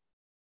truth.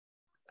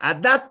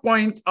 At that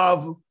point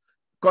of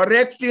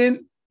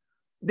correcting,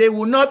 they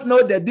will not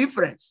know the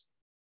difference.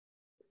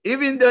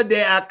 Even though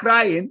they are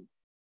crying,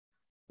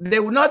 they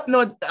will not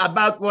know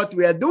about what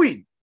we are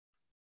doing.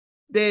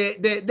 They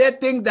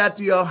think that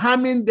we are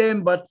harming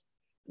them, but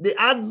the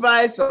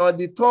advice or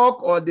the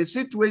talk or the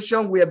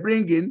situation we are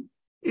bringing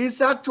is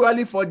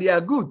actually for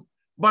their good.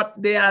 But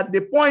they are at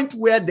the point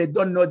where they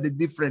don't know the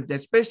difference,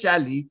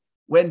 especially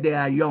when they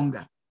are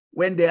younger.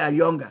 When they are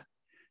younger,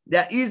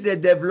 there is a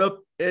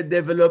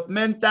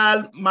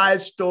developmental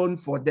milestone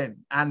for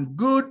them, and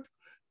good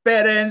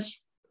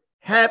parents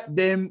help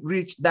them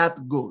reach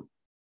that goal.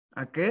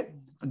 Okay?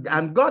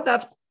 And God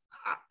has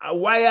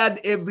wired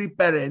every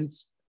parent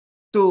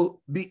to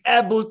be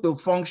able to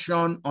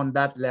function on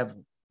that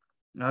level.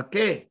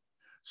 Okay?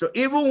 So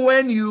even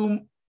when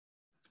you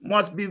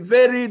must be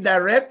very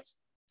direct,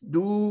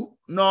 do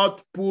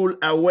not pull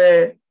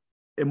away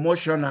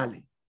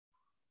emotionally.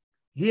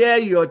 Hear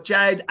your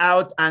child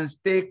out and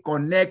stay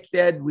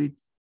connected with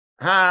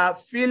her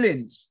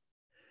feelings,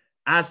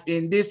 as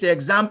in this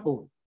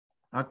example.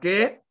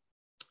 Okay?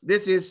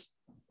 This is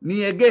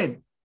me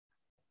again.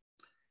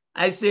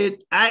 I said,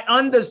 I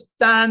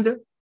understand,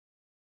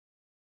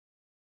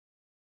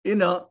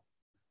 I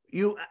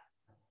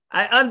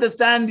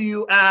understand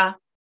you are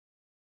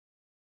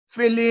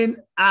feeling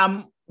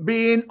I'm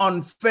being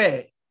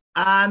unfair,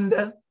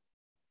 and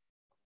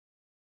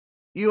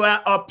you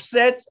are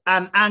upset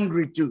and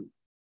angry too.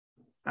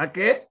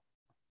 Okay?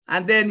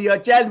 And then your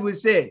child will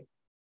say,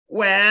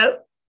 well,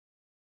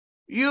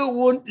 you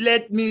won't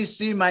let me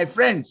see my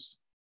friends.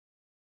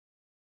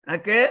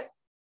 Okay?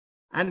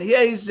 And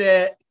here is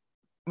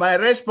my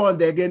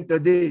response again to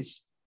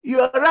this.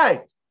 You are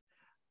right.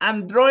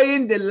 I'm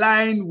drawing the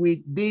line with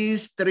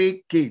these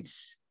three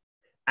kids.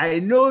 I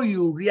know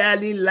you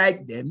really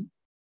like them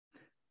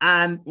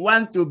and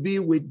want to be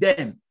with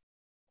them.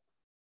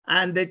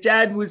 And the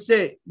child will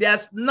say,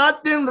 there's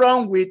nothing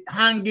wrong with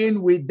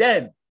hanging with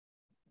them.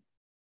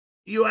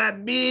 You are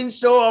being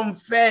so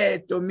unfair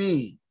to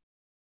me.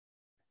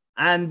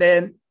 And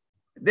then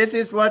this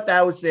is what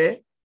I would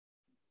say.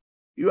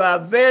 You are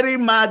very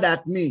mad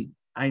at me.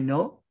 I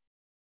know.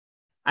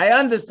 I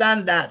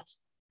understand that.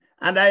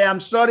 And I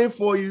am sorry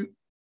for you,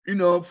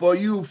 for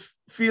you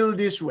feel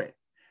this way.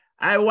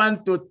 I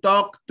want to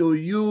talk to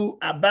you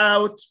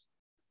about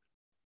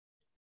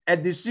a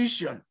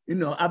decision,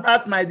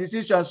 about my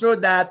decision, so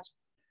that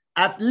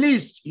at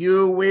least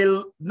you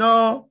will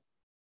know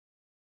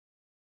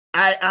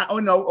I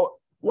know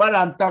what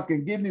I'm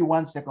talking. Give me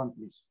 1 second,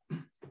 please.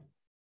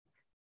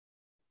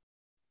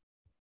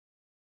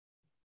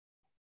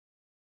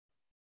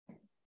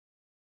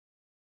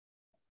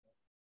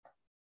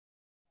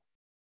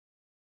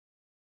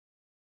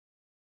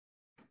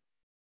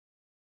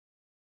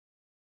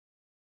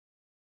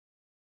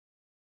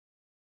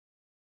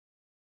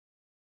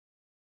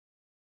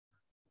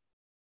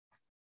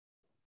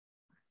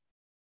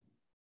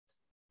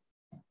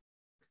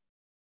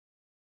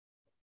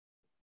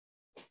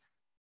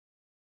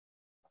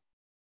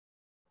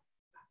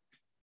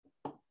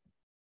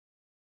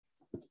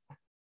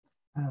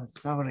 Oh,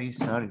 sorry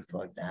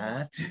for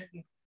that.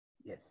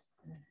 Yes.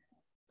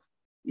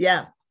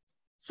 Yeah.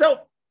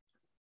 So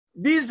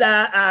these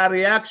are our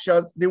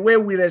reactions, the way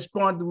we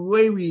respond, the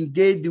way we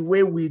engage, the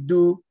way we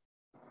do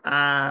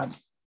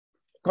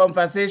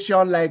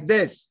conversation like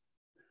this.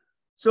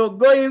 So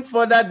going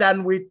further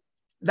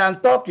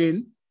than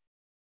talking,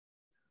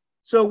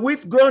 so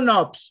with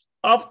grown-ups,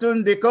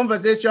 often the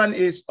conversation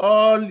is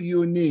all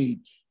you need.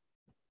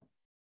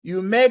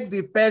 You make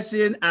the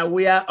person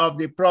aware of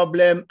the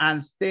problem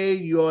and state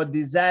your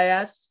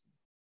desires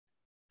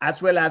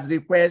as well as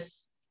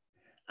requests,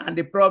 and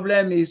the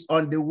problem is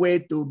on the way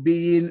to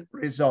being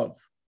resolved.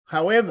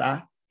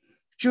 However,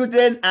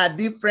 children are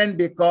different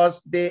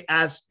because they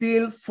are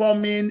still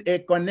forming a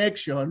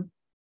connection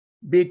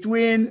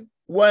between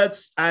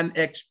words and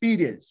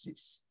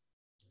experiences.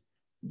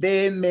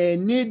 They may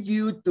need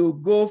you to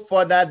go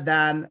further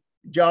than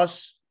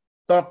just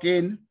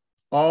talking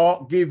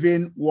or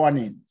giving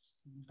warnings.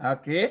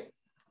 Okay,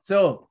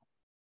 so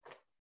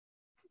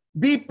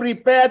be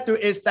prepared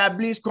to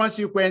establish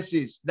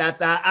consequences that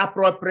are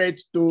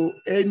appropriate to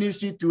any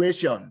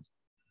situation.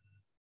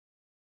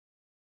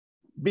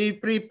 Be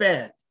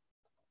prepared.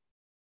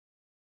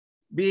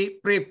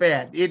 Be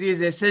prepared. It is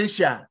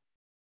essential.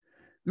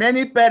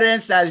 Many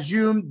parents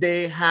assume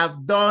they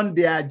have done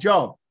their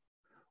job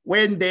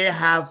when they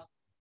have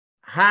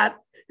had,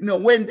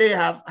 when they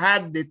have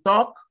had the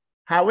talk.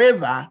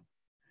 However,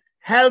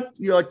 help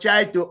your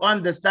child to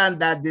understand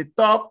that the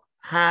talk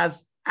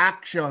has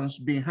actions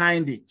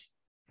behind it.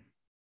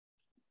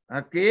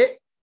 Okay?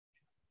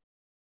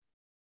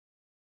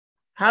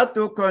 How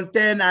to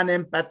contain and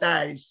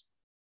empathize.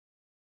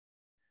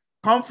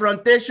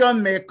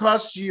 Confrontation may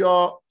cause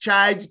your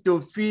child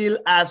to feel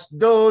as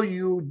though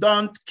you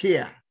don't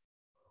care.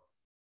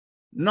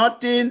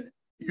 Nothing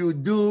you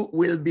do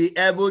will be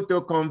able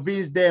to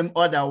convince them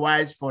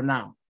otherwise for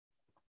now.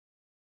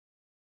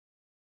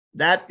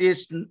 That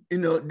is,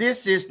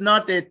 this is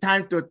not a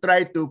time to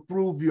try to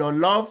prove your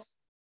love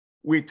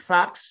with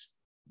facts,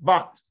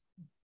 but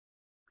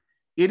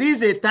it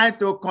is a time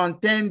to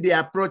contain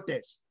their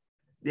protest,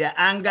 their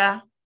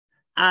anger,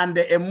 and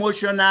the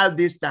emotional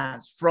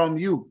distance from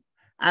you,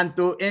 and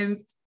to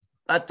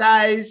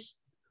empathize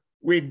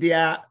with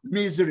their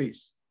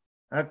miseries,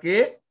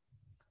 okay?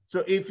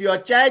 So if your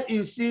child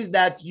insists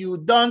that you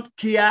don't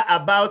care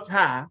about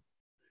her,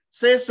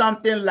 say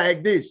something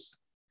like this: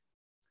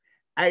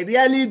 I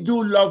really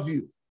do love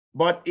you,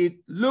 but it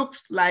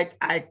looks like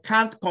I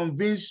can't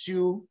convince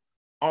you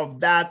of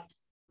that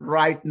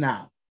right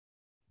now.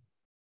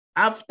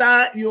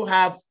 After you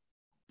have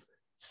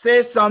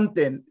said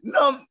something,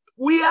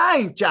 we are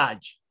in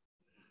charge.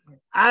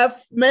 I've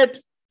met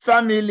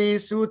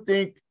families who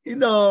think,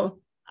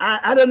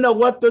 I don't know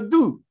what to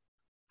do.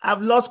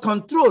 I've lost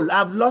control.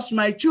 I've lost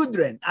my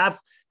children. I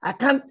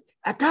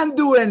can't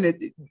do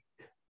anything.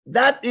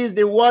 That is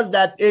the worst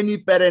that any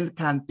parent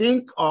can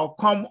think or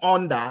come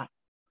under,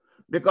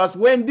 because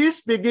when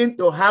this begins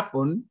to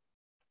happen,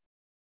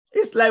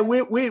 it's like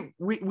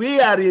we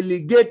are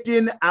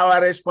relegating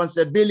our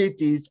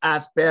responsibilities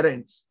as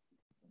parents.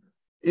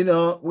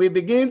 We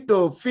begin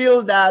to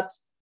feel that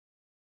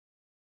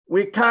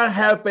we can't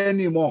help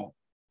anymore.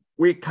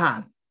 We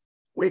can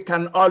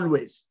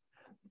always.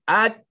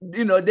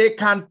 They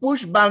can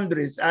push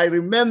boundaries. I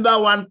remember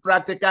one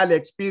practical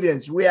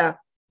experience where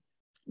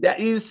there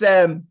is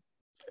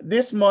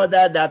this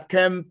mother that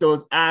came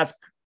to ask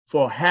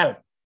for help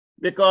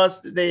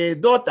because the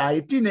daughter,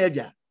 a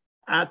teenager,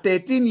 a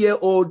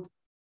 13-year-old,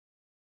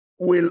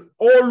 will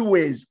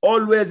always,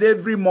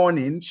 every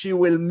morning, she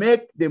will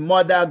make the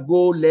mother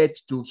go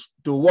late to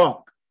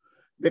work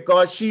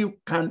because she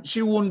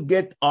won't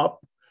get up.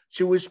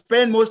 She will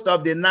spend most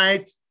of the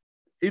night,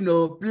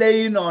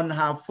 playing on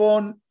her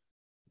phone,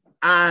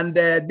 and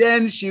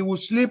then she will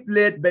sleep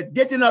late, but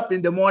getting up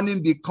in the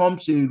morning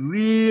becomes a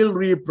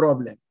real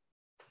problem.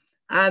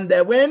 And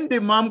when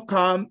the mom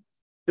comes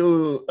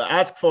to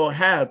ask for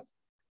help,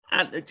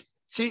 and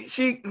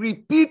she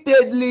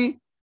repeatedly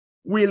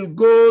will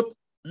go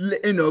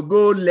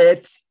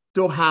late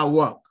to her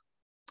work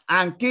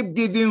and keep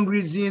giving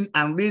reason,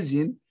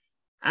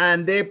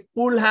 and they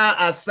pull her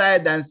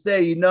aside and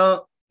say,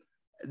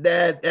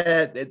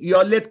 that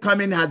your late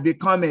coming has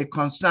become a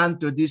concern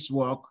to this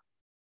work.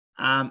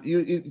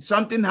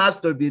 Something has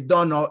to be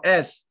done, or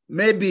else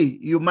maybe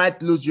you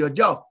might lose your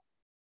job.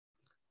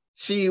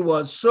 She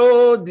was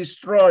so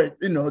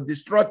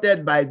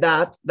distraughted by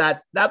that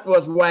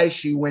was why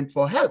she went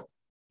for help.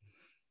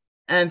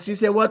 And she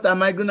said, what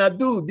am I gonna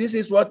do? This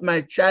is what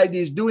my child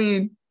is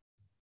doing.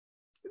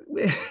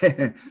 We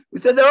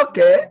said,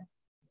 okay.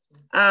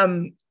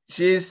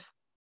 She's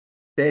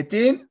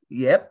 13,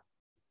 yep.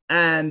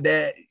 And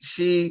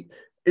she,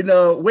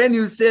 when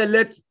you say,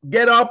 let's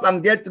get up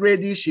and get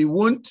ready, she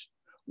won't.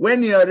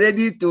 When you're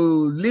ready to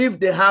leave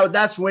the house,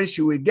 that's when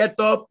she will get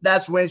up.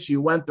 That's when she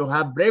want to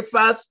have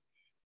breakfast.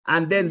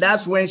 And then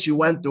that's when she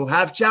want to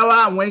have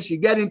shower. And when she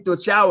get into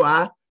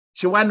shower,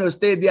 she want to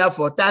stay there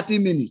for 30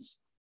 minutes.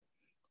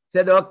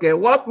 Said, okay,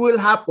 what will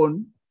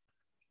happen?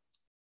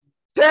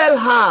 Tell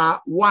her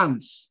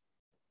once.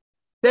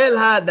 Tell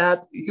her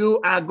that you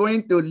are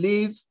going to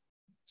leave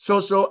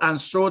so and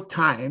so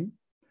time.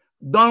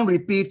 Don't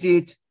repeat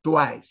it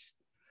twice.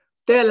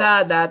 Tell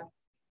her that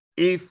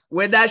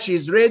whether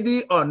she's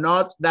ready or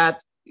not,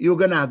 that you're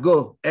gonna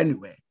go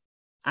anyway.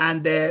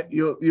 And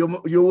you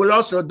will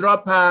also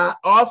drop her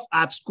off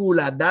at school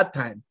at that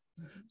time.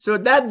 So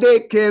that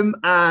day came,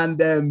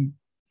 and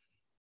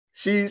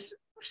she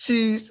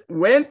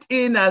went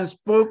in and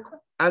spoke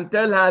and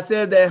tell her,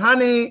 said,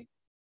 honey,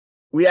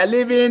 we are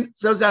leaving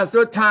so and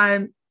so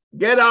time,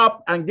 get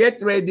up and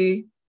get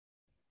ready.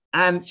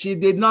 And she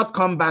did not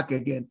come back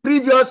again.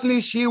 Previously,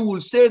 she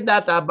would say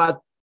that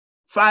about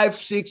 5,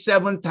 6,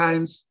 7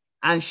 times,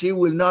 and she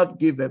will not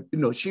give up.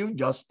 She will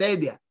just stay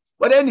there.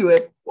 But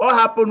anyway, what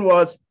happened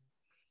was,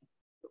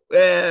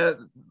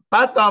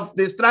 part of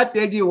the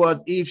strategy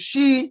was, if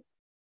she,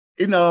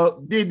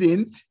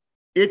 didn't,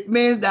 it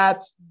means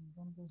that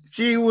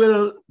she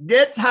will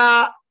get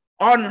her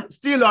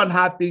still on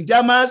her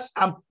pajamas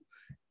and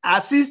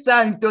assist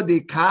her into the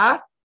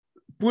car,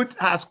 put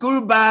her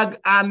school bag,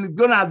 and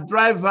gonna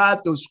drive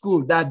her to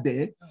school that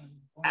day.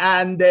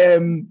 And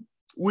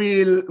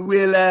we'll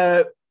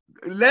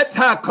let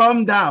her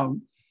come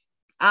down.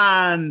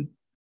 And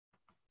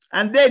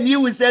then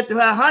you will say to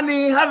her,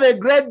 honey, have a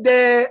great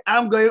day.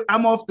 I'm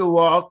off to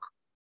work.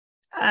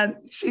 And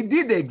she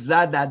did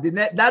exactly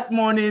that. That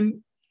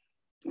morning,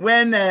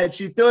 when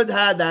she told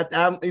her that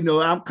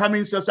I'm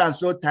coming so and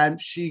so time,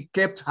 she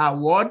kept her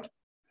word.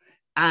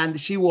 And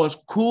she was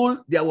cool.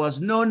 There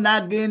was no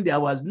nagging. There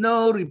was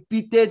no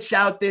repeated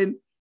shouting.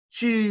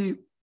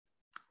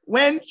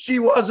 When she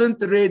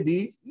wasn't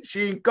ready,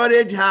 she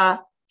encouraged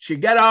her. She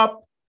got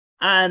up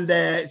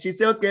and she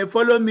said, okay,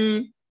 follow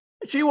me.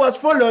 She was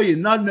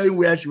following, not knowing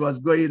where she was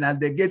going. And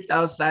they get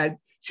outside.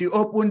 she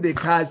opened the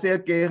car,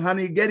 said, okay,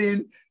 honey, get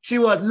in. She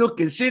was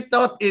looking. She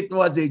thought it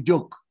was a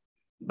joke,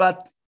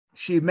 but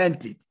she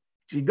meant it.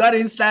 She got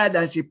inside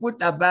and she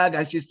put her bag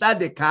and she started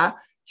the car.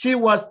 She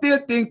was still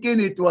thinking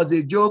it was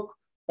a joke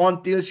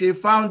until she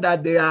found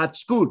that they are at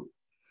school.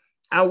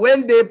 And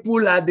when they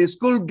pull at the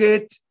school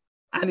gate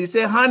and he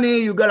said,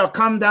 honey, you got to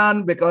come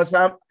down because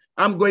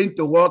I'm going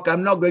to work.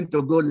 I'm not going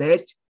to go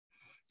late.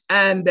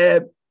 And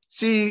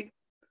she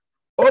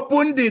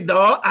opened the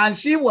door and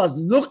she was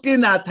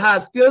looking at her,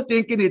 still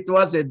thinking it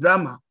was a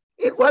drama.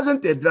 It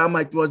wasn't a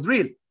drama, it was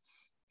real.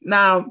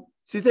 Now,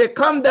 she said,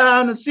 come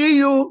down, see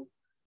you.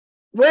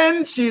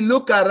 When she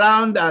looked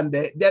around and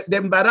the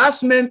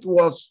embarrassment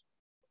was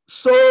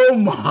so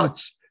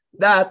much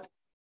that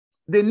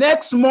the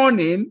next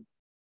morning,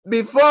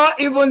 before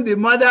even the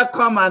mother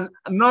come and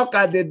knock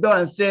at the door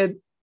and said,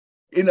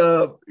 you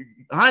know,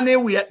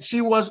 honey, she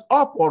was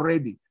up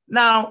already.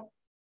 Now,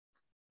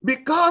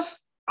 because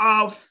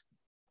of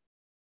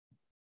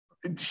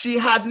she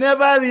had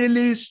never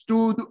really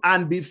stood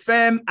and be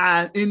firm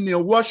and in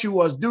what she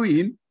was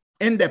doing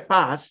in the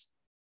past,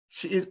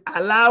 she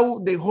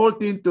allowed the whole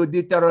thing to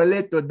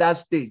deteriorate to that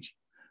stage.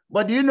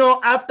 But you know,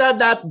 after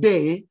that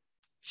day,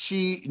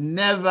 she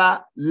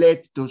never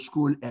late to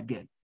school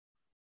again.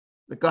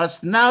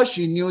 Because now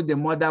she knew the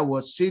mother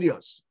was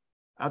serious.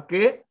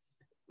 Okay?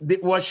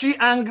 Was she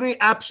angry?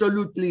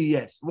 Absolutely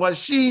yes. Was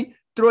she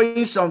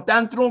throwing some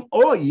tantrum?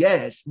 Oh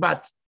yes.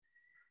 But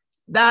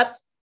that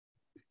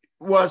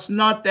was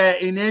not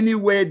in any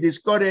way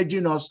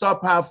discouraging or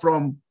stop her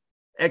from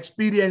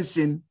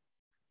experiencing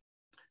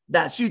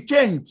that she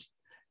changed.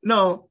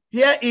 No,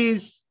 here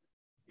is,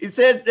 it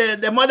said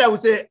the mother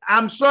would say,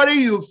 I'm sorry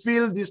you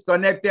feel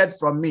disconnected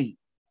from me.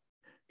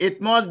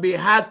 It must be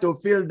hard to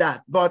feel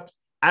that, but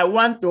I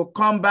want to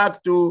come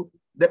back to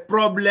the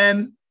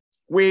problem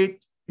with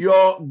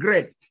your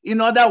grade. In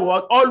other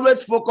words,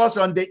 always focus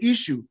on the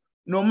issue,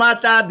 no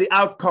matter the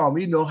outcome,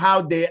 you know,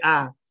 how they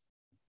are,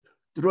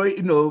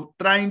 you know,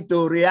 trying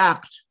to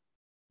react.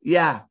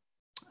 Yeah,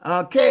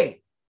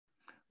 okay.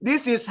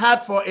 This is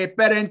hard for a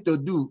parent to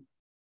do.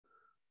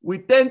 We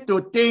tend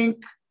to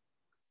think,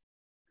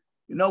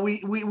 you know,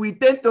 we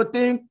tend to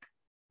think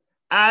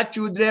our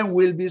children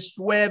will be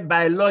swayed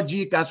by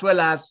logic as well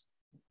as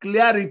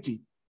clarity.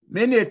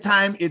 Many a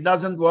time it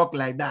doesn't work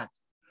like that.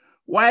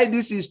 Why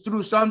this is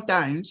true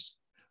sometimes,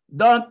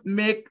 don't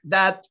make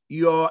that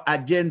your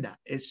agenda,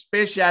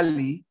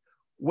 especially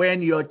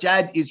when your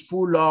child is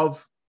full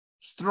of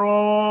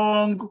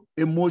strong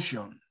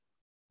emotion.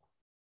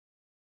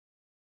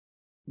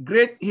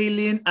 Great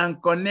healing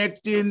and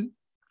connecting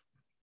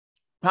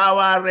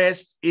power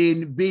rests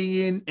in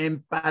being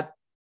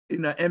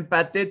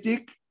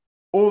empathetic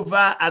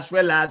over as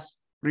well as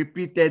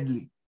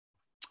repeatedly.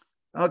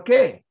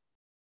 Okay.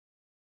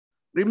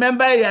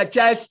 Remember your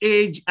child's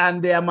age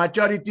and their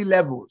maturity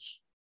levels.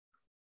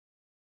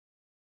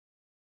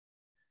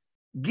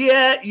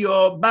 Gear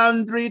your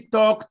boundary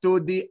talk to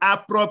the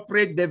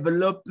appropriate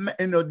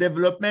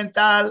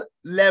developmental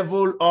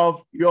level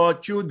of your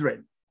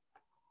children.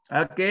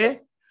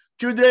 Okay?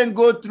 Children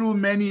go through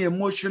many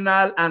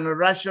emotional and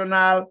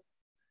rational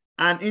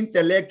and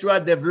intellectual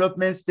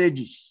development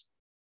stages.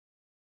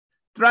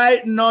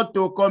 Try not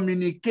to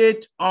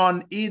communicate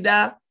on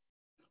either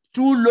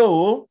too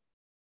low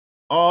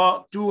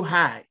or too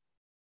high,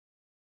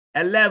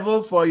 a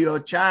level for your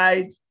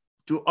child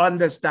to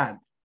understand.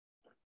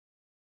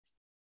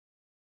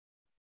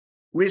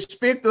 We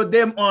speak to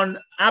them on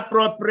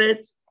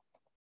appropriate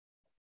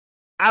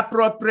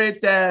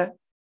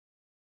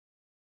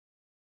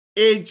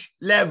age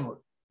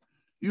level.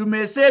 You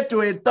may say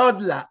to a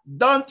toddler,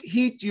 don't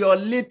hit your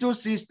little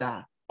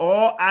sister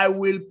or I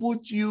will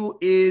put you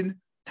in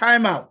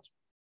timeout.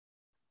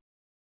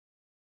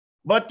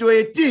 But to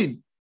a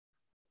teen,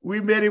 we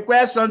may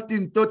require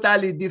something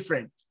totally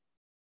different.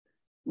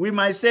 We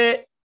might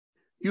say,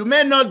 you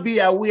may not be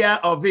aware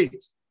of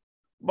it,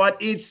 but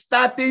it's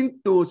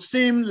starting to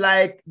seem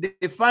like the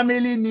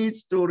family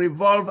needs to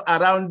revolve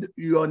around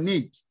your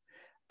needs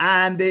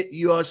and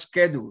your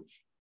schedules.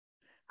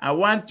 I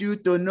want you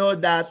to know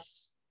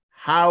that's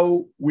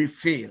how we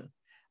feel.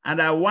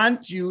 And I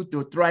want you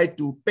to try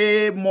to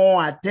pay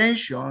more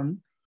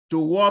attention to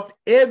what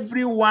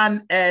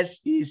everyone else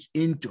is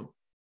into.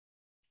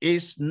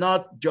 It's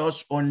not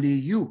just only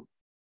you.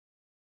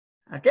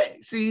 Okay,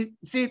 see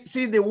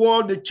the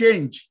world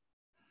change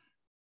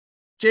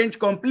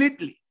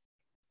completely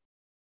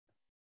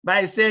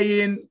by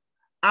saying,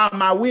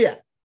 I'm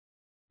aware,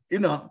 you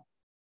know,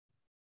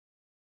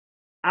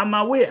 I'm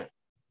aware.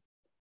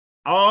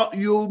 Or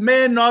you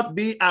may not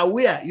be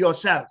aware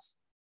yourself.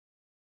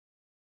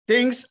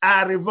 Things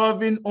are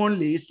revolving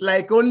only. It's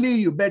like only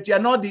you, but you're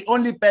not the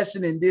only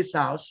person in this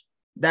house.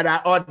 There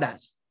are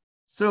others.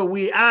 So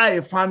we are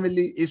a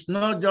family. It's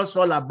not just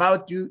all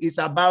about you. It's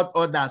about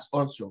others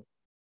also.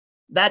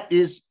 That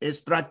is a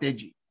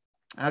strategy.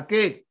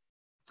 Okay.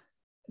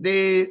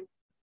 This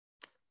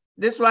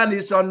one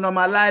is on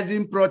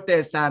normalizing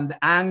protest and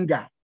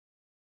anger.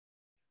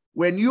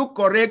 When you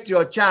correct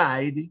your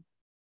child,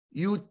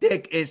 you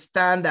take a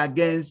stand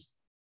against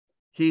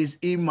his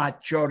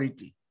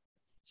immaturity,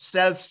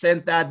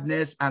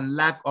 self-centeredness, and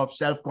lack of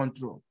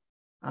self-control.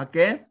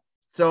 Okay?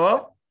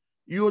 So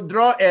you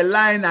draw a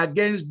line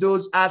against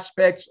those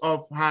aspects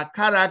of her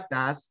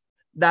characters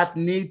that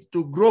need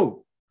to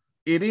grow.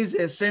 It is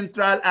a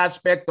central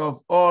aspect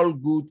of all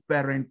good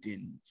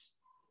parenting,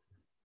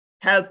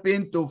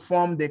 helping to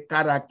form the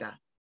character.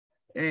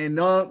 You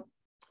know,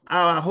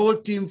 our whole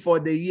theme for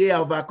the year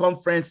of our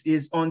conference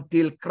is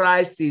until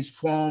Christ is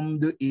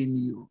formed in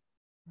you.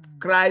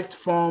 Christ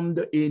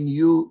formed in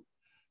you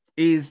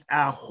is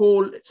a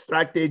whole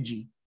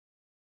strategy,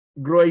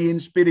 growing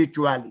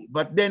spiritually.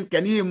 But then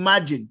can you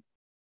imagine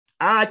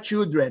our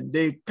children,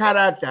 the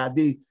character,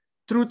 the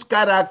truth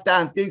character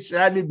and things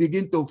really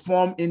begin to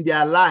form in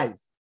their life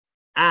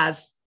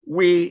as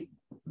we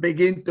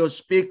begin to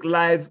speak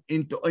life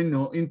into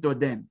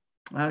them.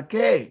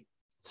 Okay,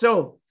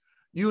 so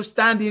you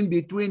stand in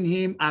between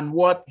him and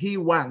what he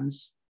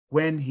wants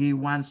when he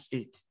wants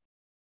it.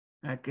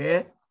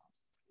 Okay,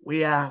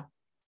 we are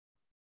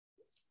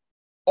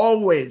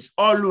always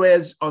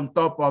on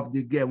top of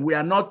the game. We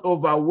are not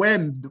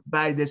overwhelmed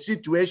by the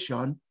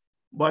situation,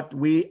 but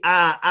we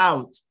are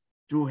out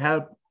to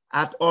help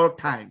at all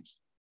times.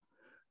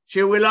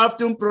 She will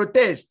often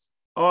protest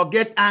or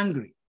get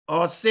angry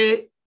or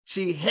say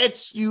she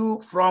hates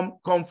you from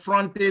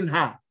confronting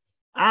her.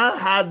 I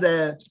had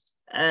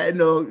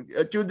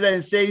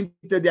children saying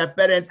to their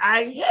parents,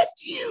 I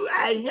hate you,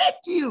 I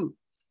hate you.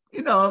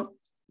 You know,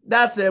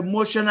 that's an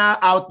emotional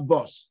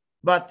outburst,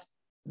 but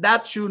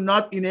that should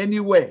not in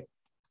any way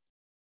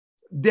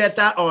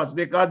deter us,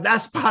 because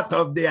that's part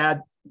of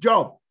their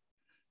job,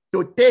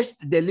 to test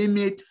the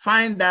limit,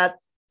 find that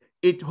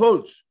it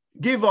holds,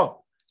 give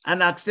up,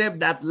 and accept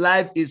that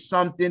life is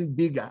something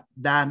bigger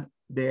than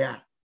they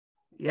are.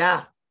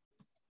 Yeah.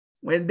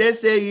 When they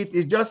say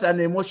it's just an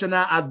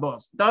emotional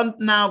outburst, don't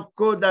now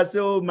quote that, say,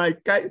 oh,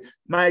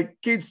 my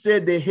kids say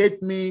they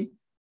hate me.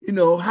 You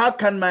know, how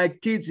can my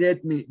kids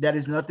hate me? There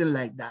is nothing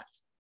like that.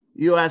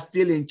 You are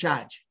still in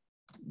charge.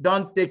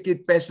 Don't take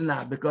it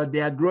personal because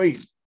they are growing.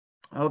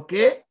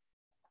 Okay?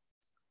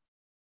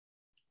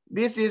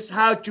 This is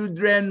how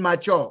children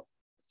mature.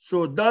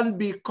 So don't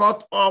be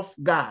caught off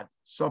guard,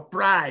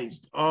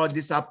 surprised, or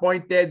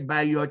disappointed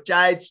by your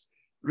child's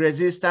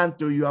resistance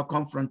to your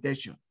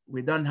confrontation.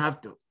 We don't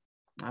have to.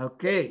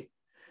 Okay.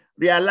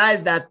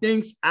 Realize that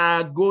things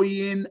are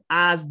going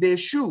as they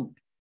should.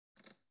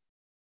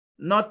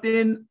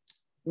 Nothing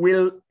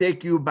will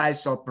take you by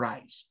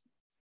surprise.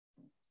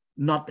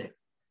 Nothing.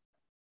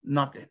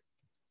 Nothing.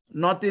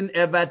 Nothing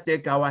ever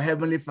take our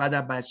Heavenly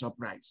Father by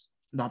surprise.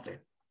 Nothing.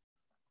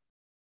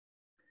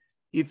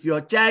 If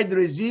your child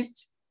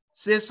resists,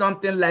 say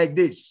something like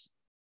this.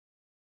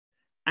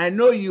 I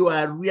know you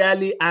are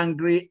really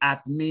angry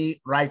at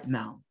me right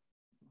now.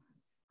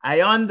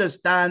 I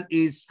understand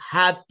it's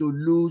hard to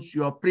lose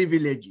your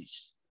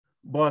privileges,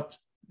 but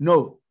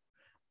no,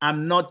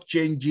 I'm not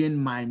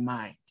changing my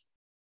mind.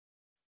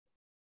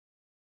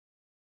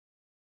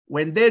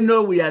 When they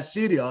know we are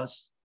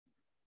serious,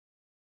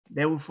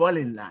 they will fall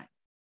in line.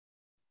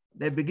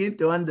 They begin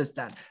to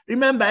understand.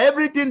 Remember,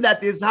 everything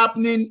that is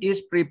happening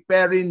is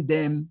preparing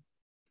them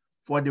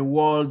for the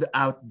world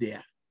out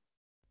there.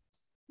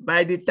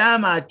 By the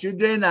time our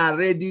children are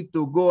ready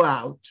to go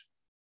out,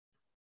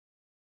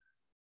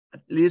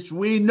 at least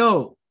we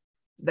know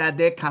that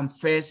they can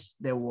face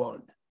the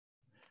world.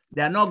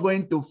 They are not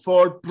going to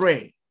fall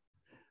prey.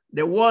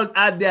 The world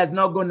out there is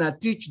not going to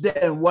teach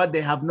them what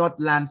they have not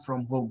learned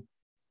from home.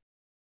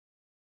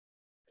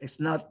 It's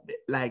not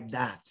like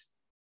that.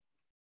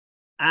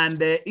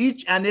 And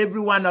each and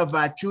every one of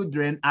our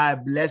children are a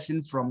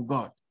blessing from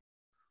God.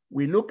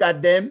 We look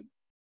at them,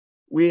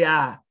 we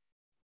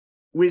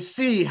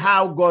see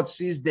how God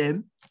sees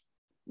them.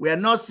 We are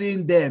not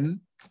seeing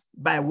them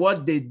by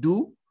what they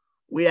do.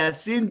 We are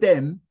seeing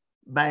them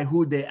by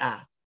who they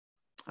are.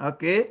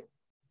 Okay?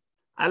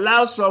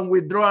 Allow some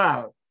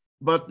withdrawal,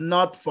 but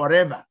not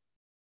forever.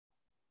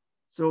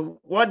 So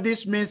what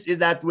this means is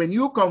that when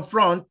you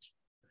confront,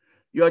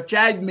 your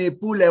child may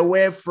pull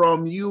away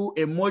from you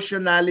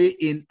emotionally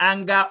in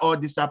anger or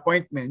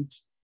disappointment.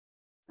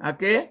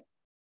 Okay?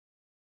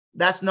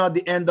 That's not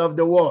the end of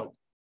the world.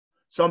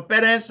 Some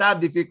parents have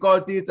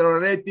difficulty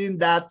tolerating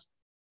that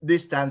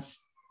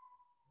distance.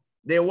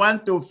 They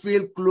want to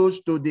feel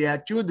close to their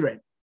children.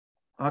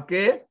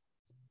 Okay?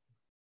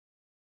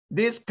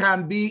 This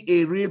can be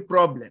a real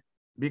problem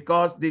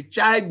because the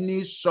child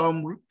needs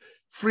some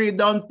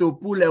freedom to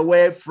pull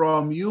away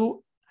from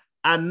you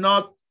and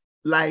not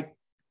like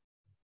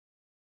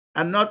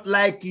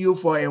you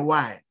for a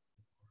while.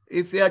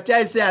 If your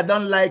child say, I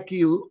don't like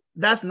you,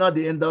 that's not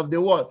the end of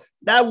the world.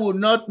 That will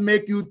not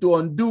make you to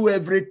undo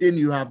everything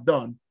you have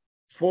done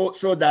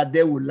so that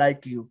they will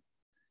like you.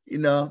 You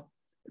know,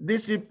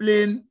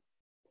 discipline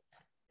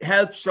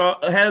helps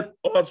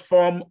us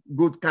form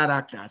good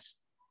characters.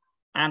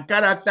 And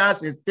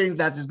characters is things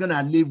that is going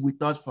to live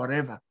with us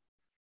forever.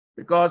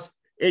 Because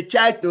a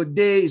child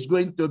today is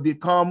going to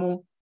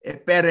become a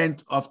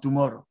parent of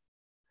tomorrow.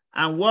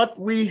 And what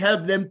we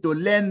help them to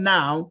learn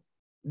now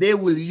they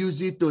will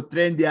use it to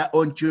train their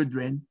own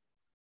children,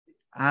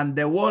 and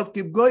the world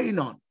keep going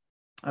on.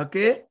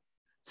 Okay?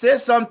 Say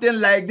something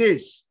like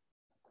this.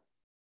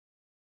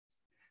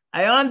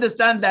 I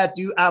understand that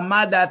you are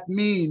mad at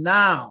me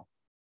now.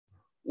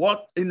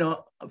 What,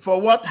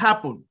 for what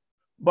happened?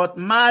 But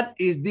mad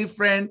is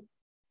different.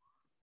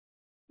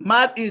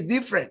 Mad is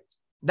different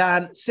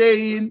than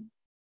saying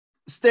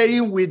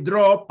staying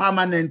withdraw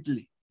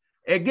permanently.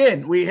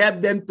 Again, we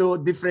help them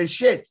to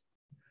differentiate.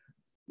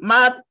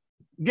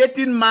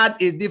 Getting mad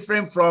is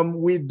different from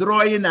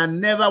withdrawing and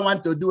never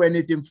want to do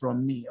anything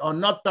from me or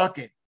not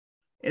talking.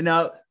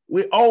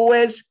 We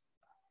always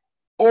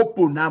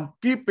open and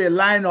keep a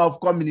line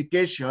of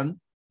communication.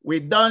 We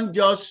don't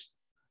just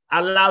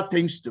allow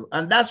things to.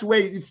 And that's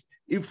why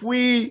if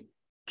we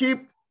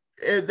keep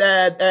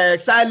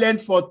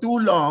silent for too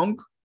long,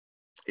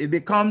 it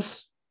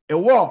becomes a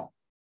war.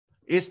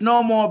 It's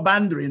no more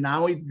boundary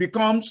now. It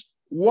becomes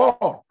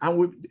war.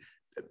 And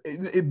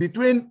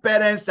between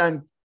parents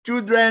and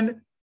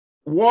children,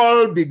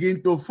 wall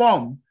begin to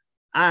form.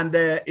 And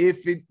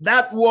if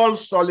that wall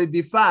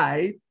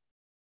solidify,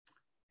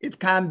 it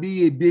can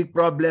be a big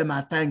problem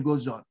as time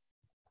goes on.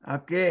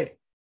 Okay.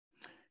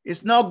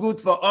 It's not good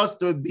for us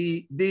to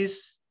be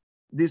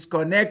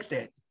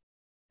disconnected.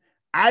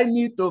 I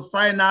need to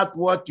find out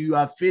what you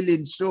are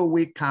feeling so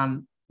we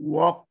can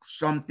work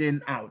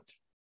something out.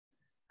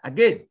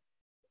 Again,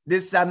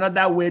 this is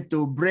another way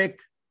to break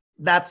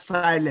that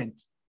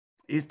silence,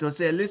 is to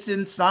say,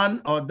 listen,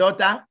 son or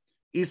daughter,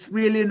 it's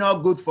really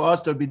not good for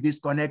us to be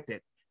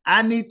disconnected.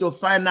 I need to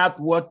find out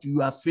what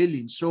you are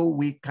feeling so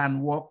we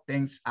can work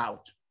things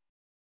out.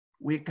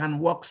 We can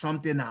work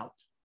something out.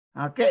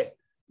 Okay,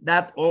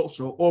 that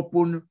also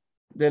open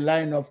the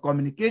line of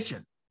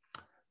communication.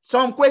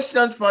 Some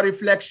questions for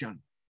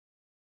reflection.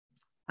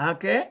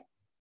 Okay,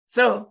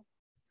 so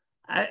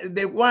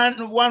the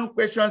one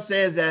question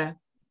says,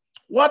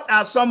 what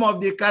are some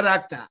of the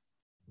character,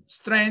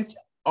 strengths,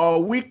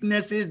 or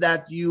weaknesses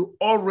that you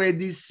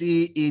already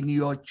see in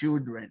your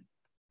children?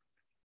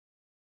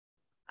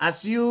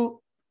 As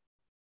you,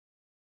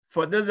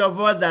 for those of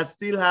us that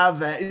still have,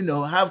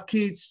 have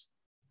kids,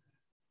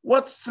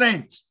 what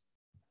strength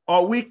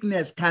or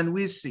weakness can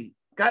we see?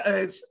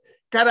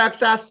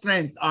 Character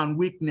strengths and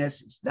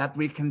weaknesses that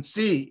we can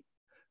see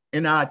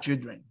in our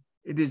children.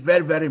 It is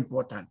very, very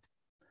important.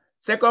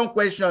 Second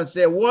question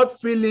says, what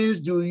feelings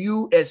do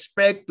you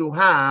expect to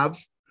have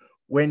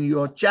when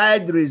your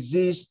child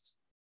resists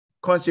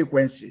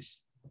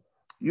consequences?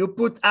 You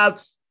put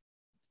out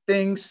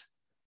things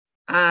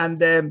and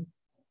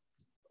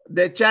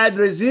the child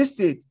resists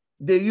it.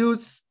 The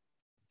youth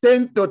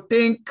tend to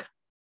think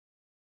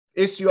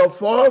it's your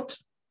fault,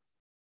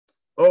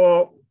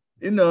 or,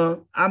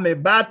 I'm a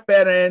bad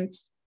parent,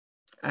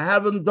 I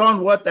haven't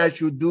done what I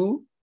should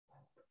do.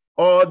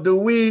 Or do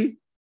we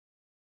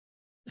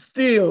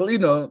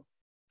still,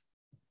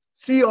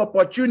 see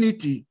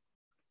opportunity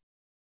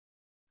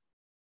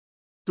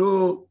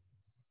to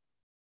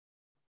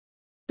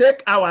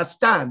take our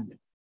stand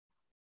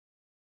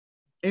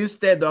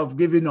instead of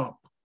giving up?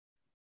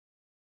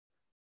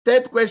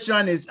 Third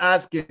question is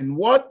asking,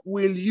 what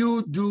will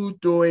you do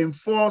to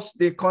enforce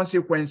the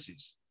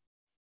consequences?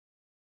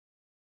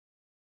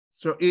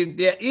 So if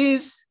there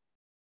is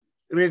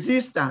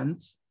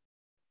resistance,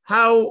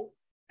 how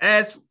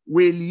else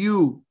will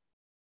you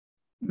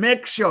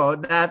make sure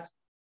that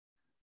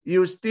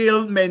you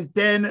still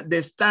maintain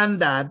the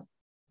standard,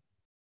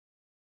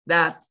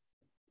 that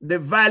the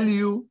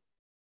value,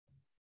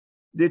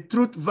 the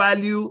truth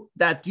value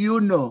that you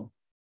know?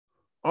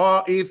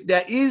 Or if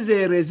there is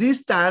a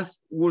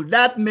resistance, will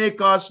that make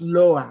us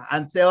lower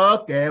and say,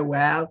 okay,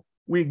 well,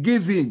 we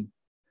give in?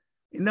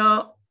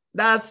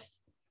 That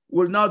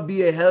will not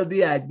be a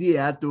healthy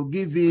idea to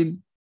give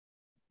in,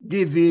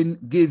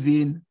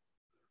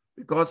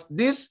 because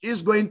this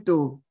is going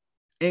to,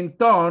 in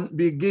turn,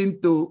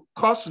 begin to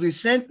cause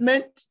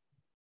resentment.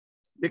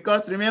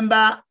 Because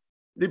remember,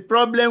 the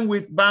problem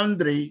with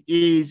boundary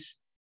is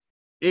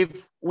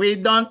if we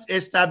don't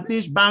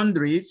establish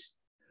boundaries,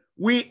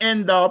 we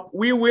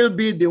will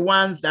be the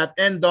ones that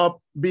end up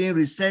being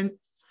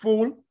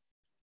resentful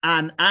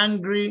and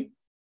angry.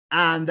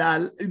 And,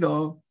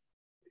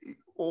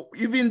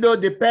 even though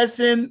the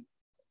person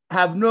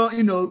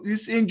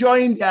is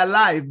enjoying their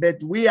life,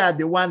 but we are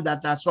the ones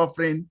that are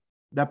suffering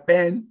the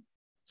pain,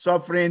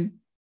 suffering,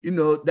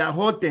 the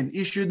whole thing.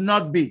 It should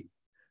not be.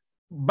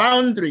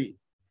 Boundary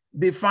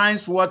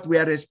defines what we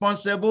are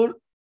responsible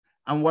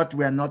and what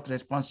we are not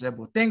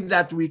responsible. Things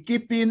that we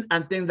keep in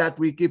and things that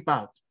we keep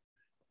out.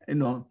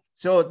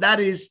 So that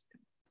is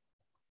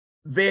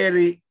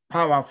very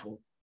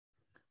powerful.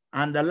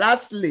 And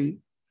lastly,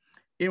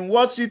 in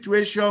what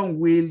situation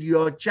with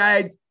your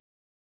child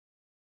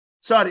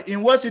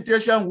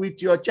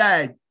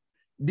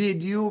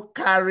did you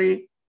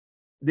carry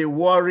the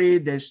worry,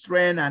 the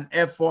strain, and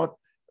effort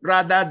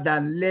rather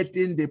than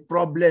letting the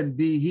problem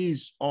be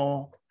his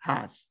or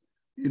hers?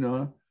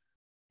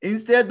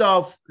 Instead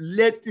of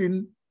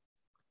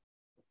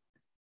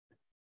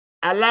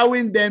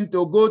allowing them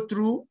to go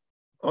through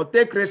or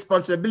take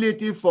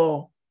responsibility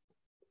for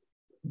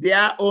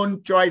their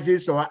own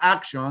choices or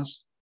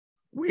actions,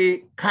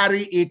 we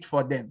carry it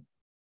for them.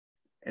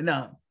 You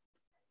know,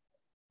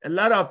 a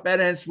lot of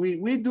parents,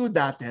 we do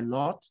that a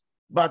lot,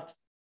 but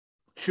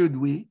should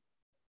we?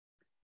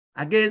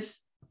 I guess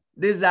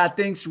these are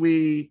things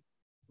we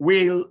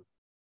will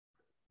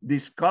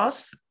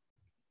discuss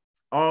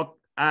or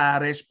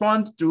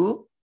respond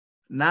to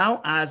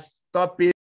now as topics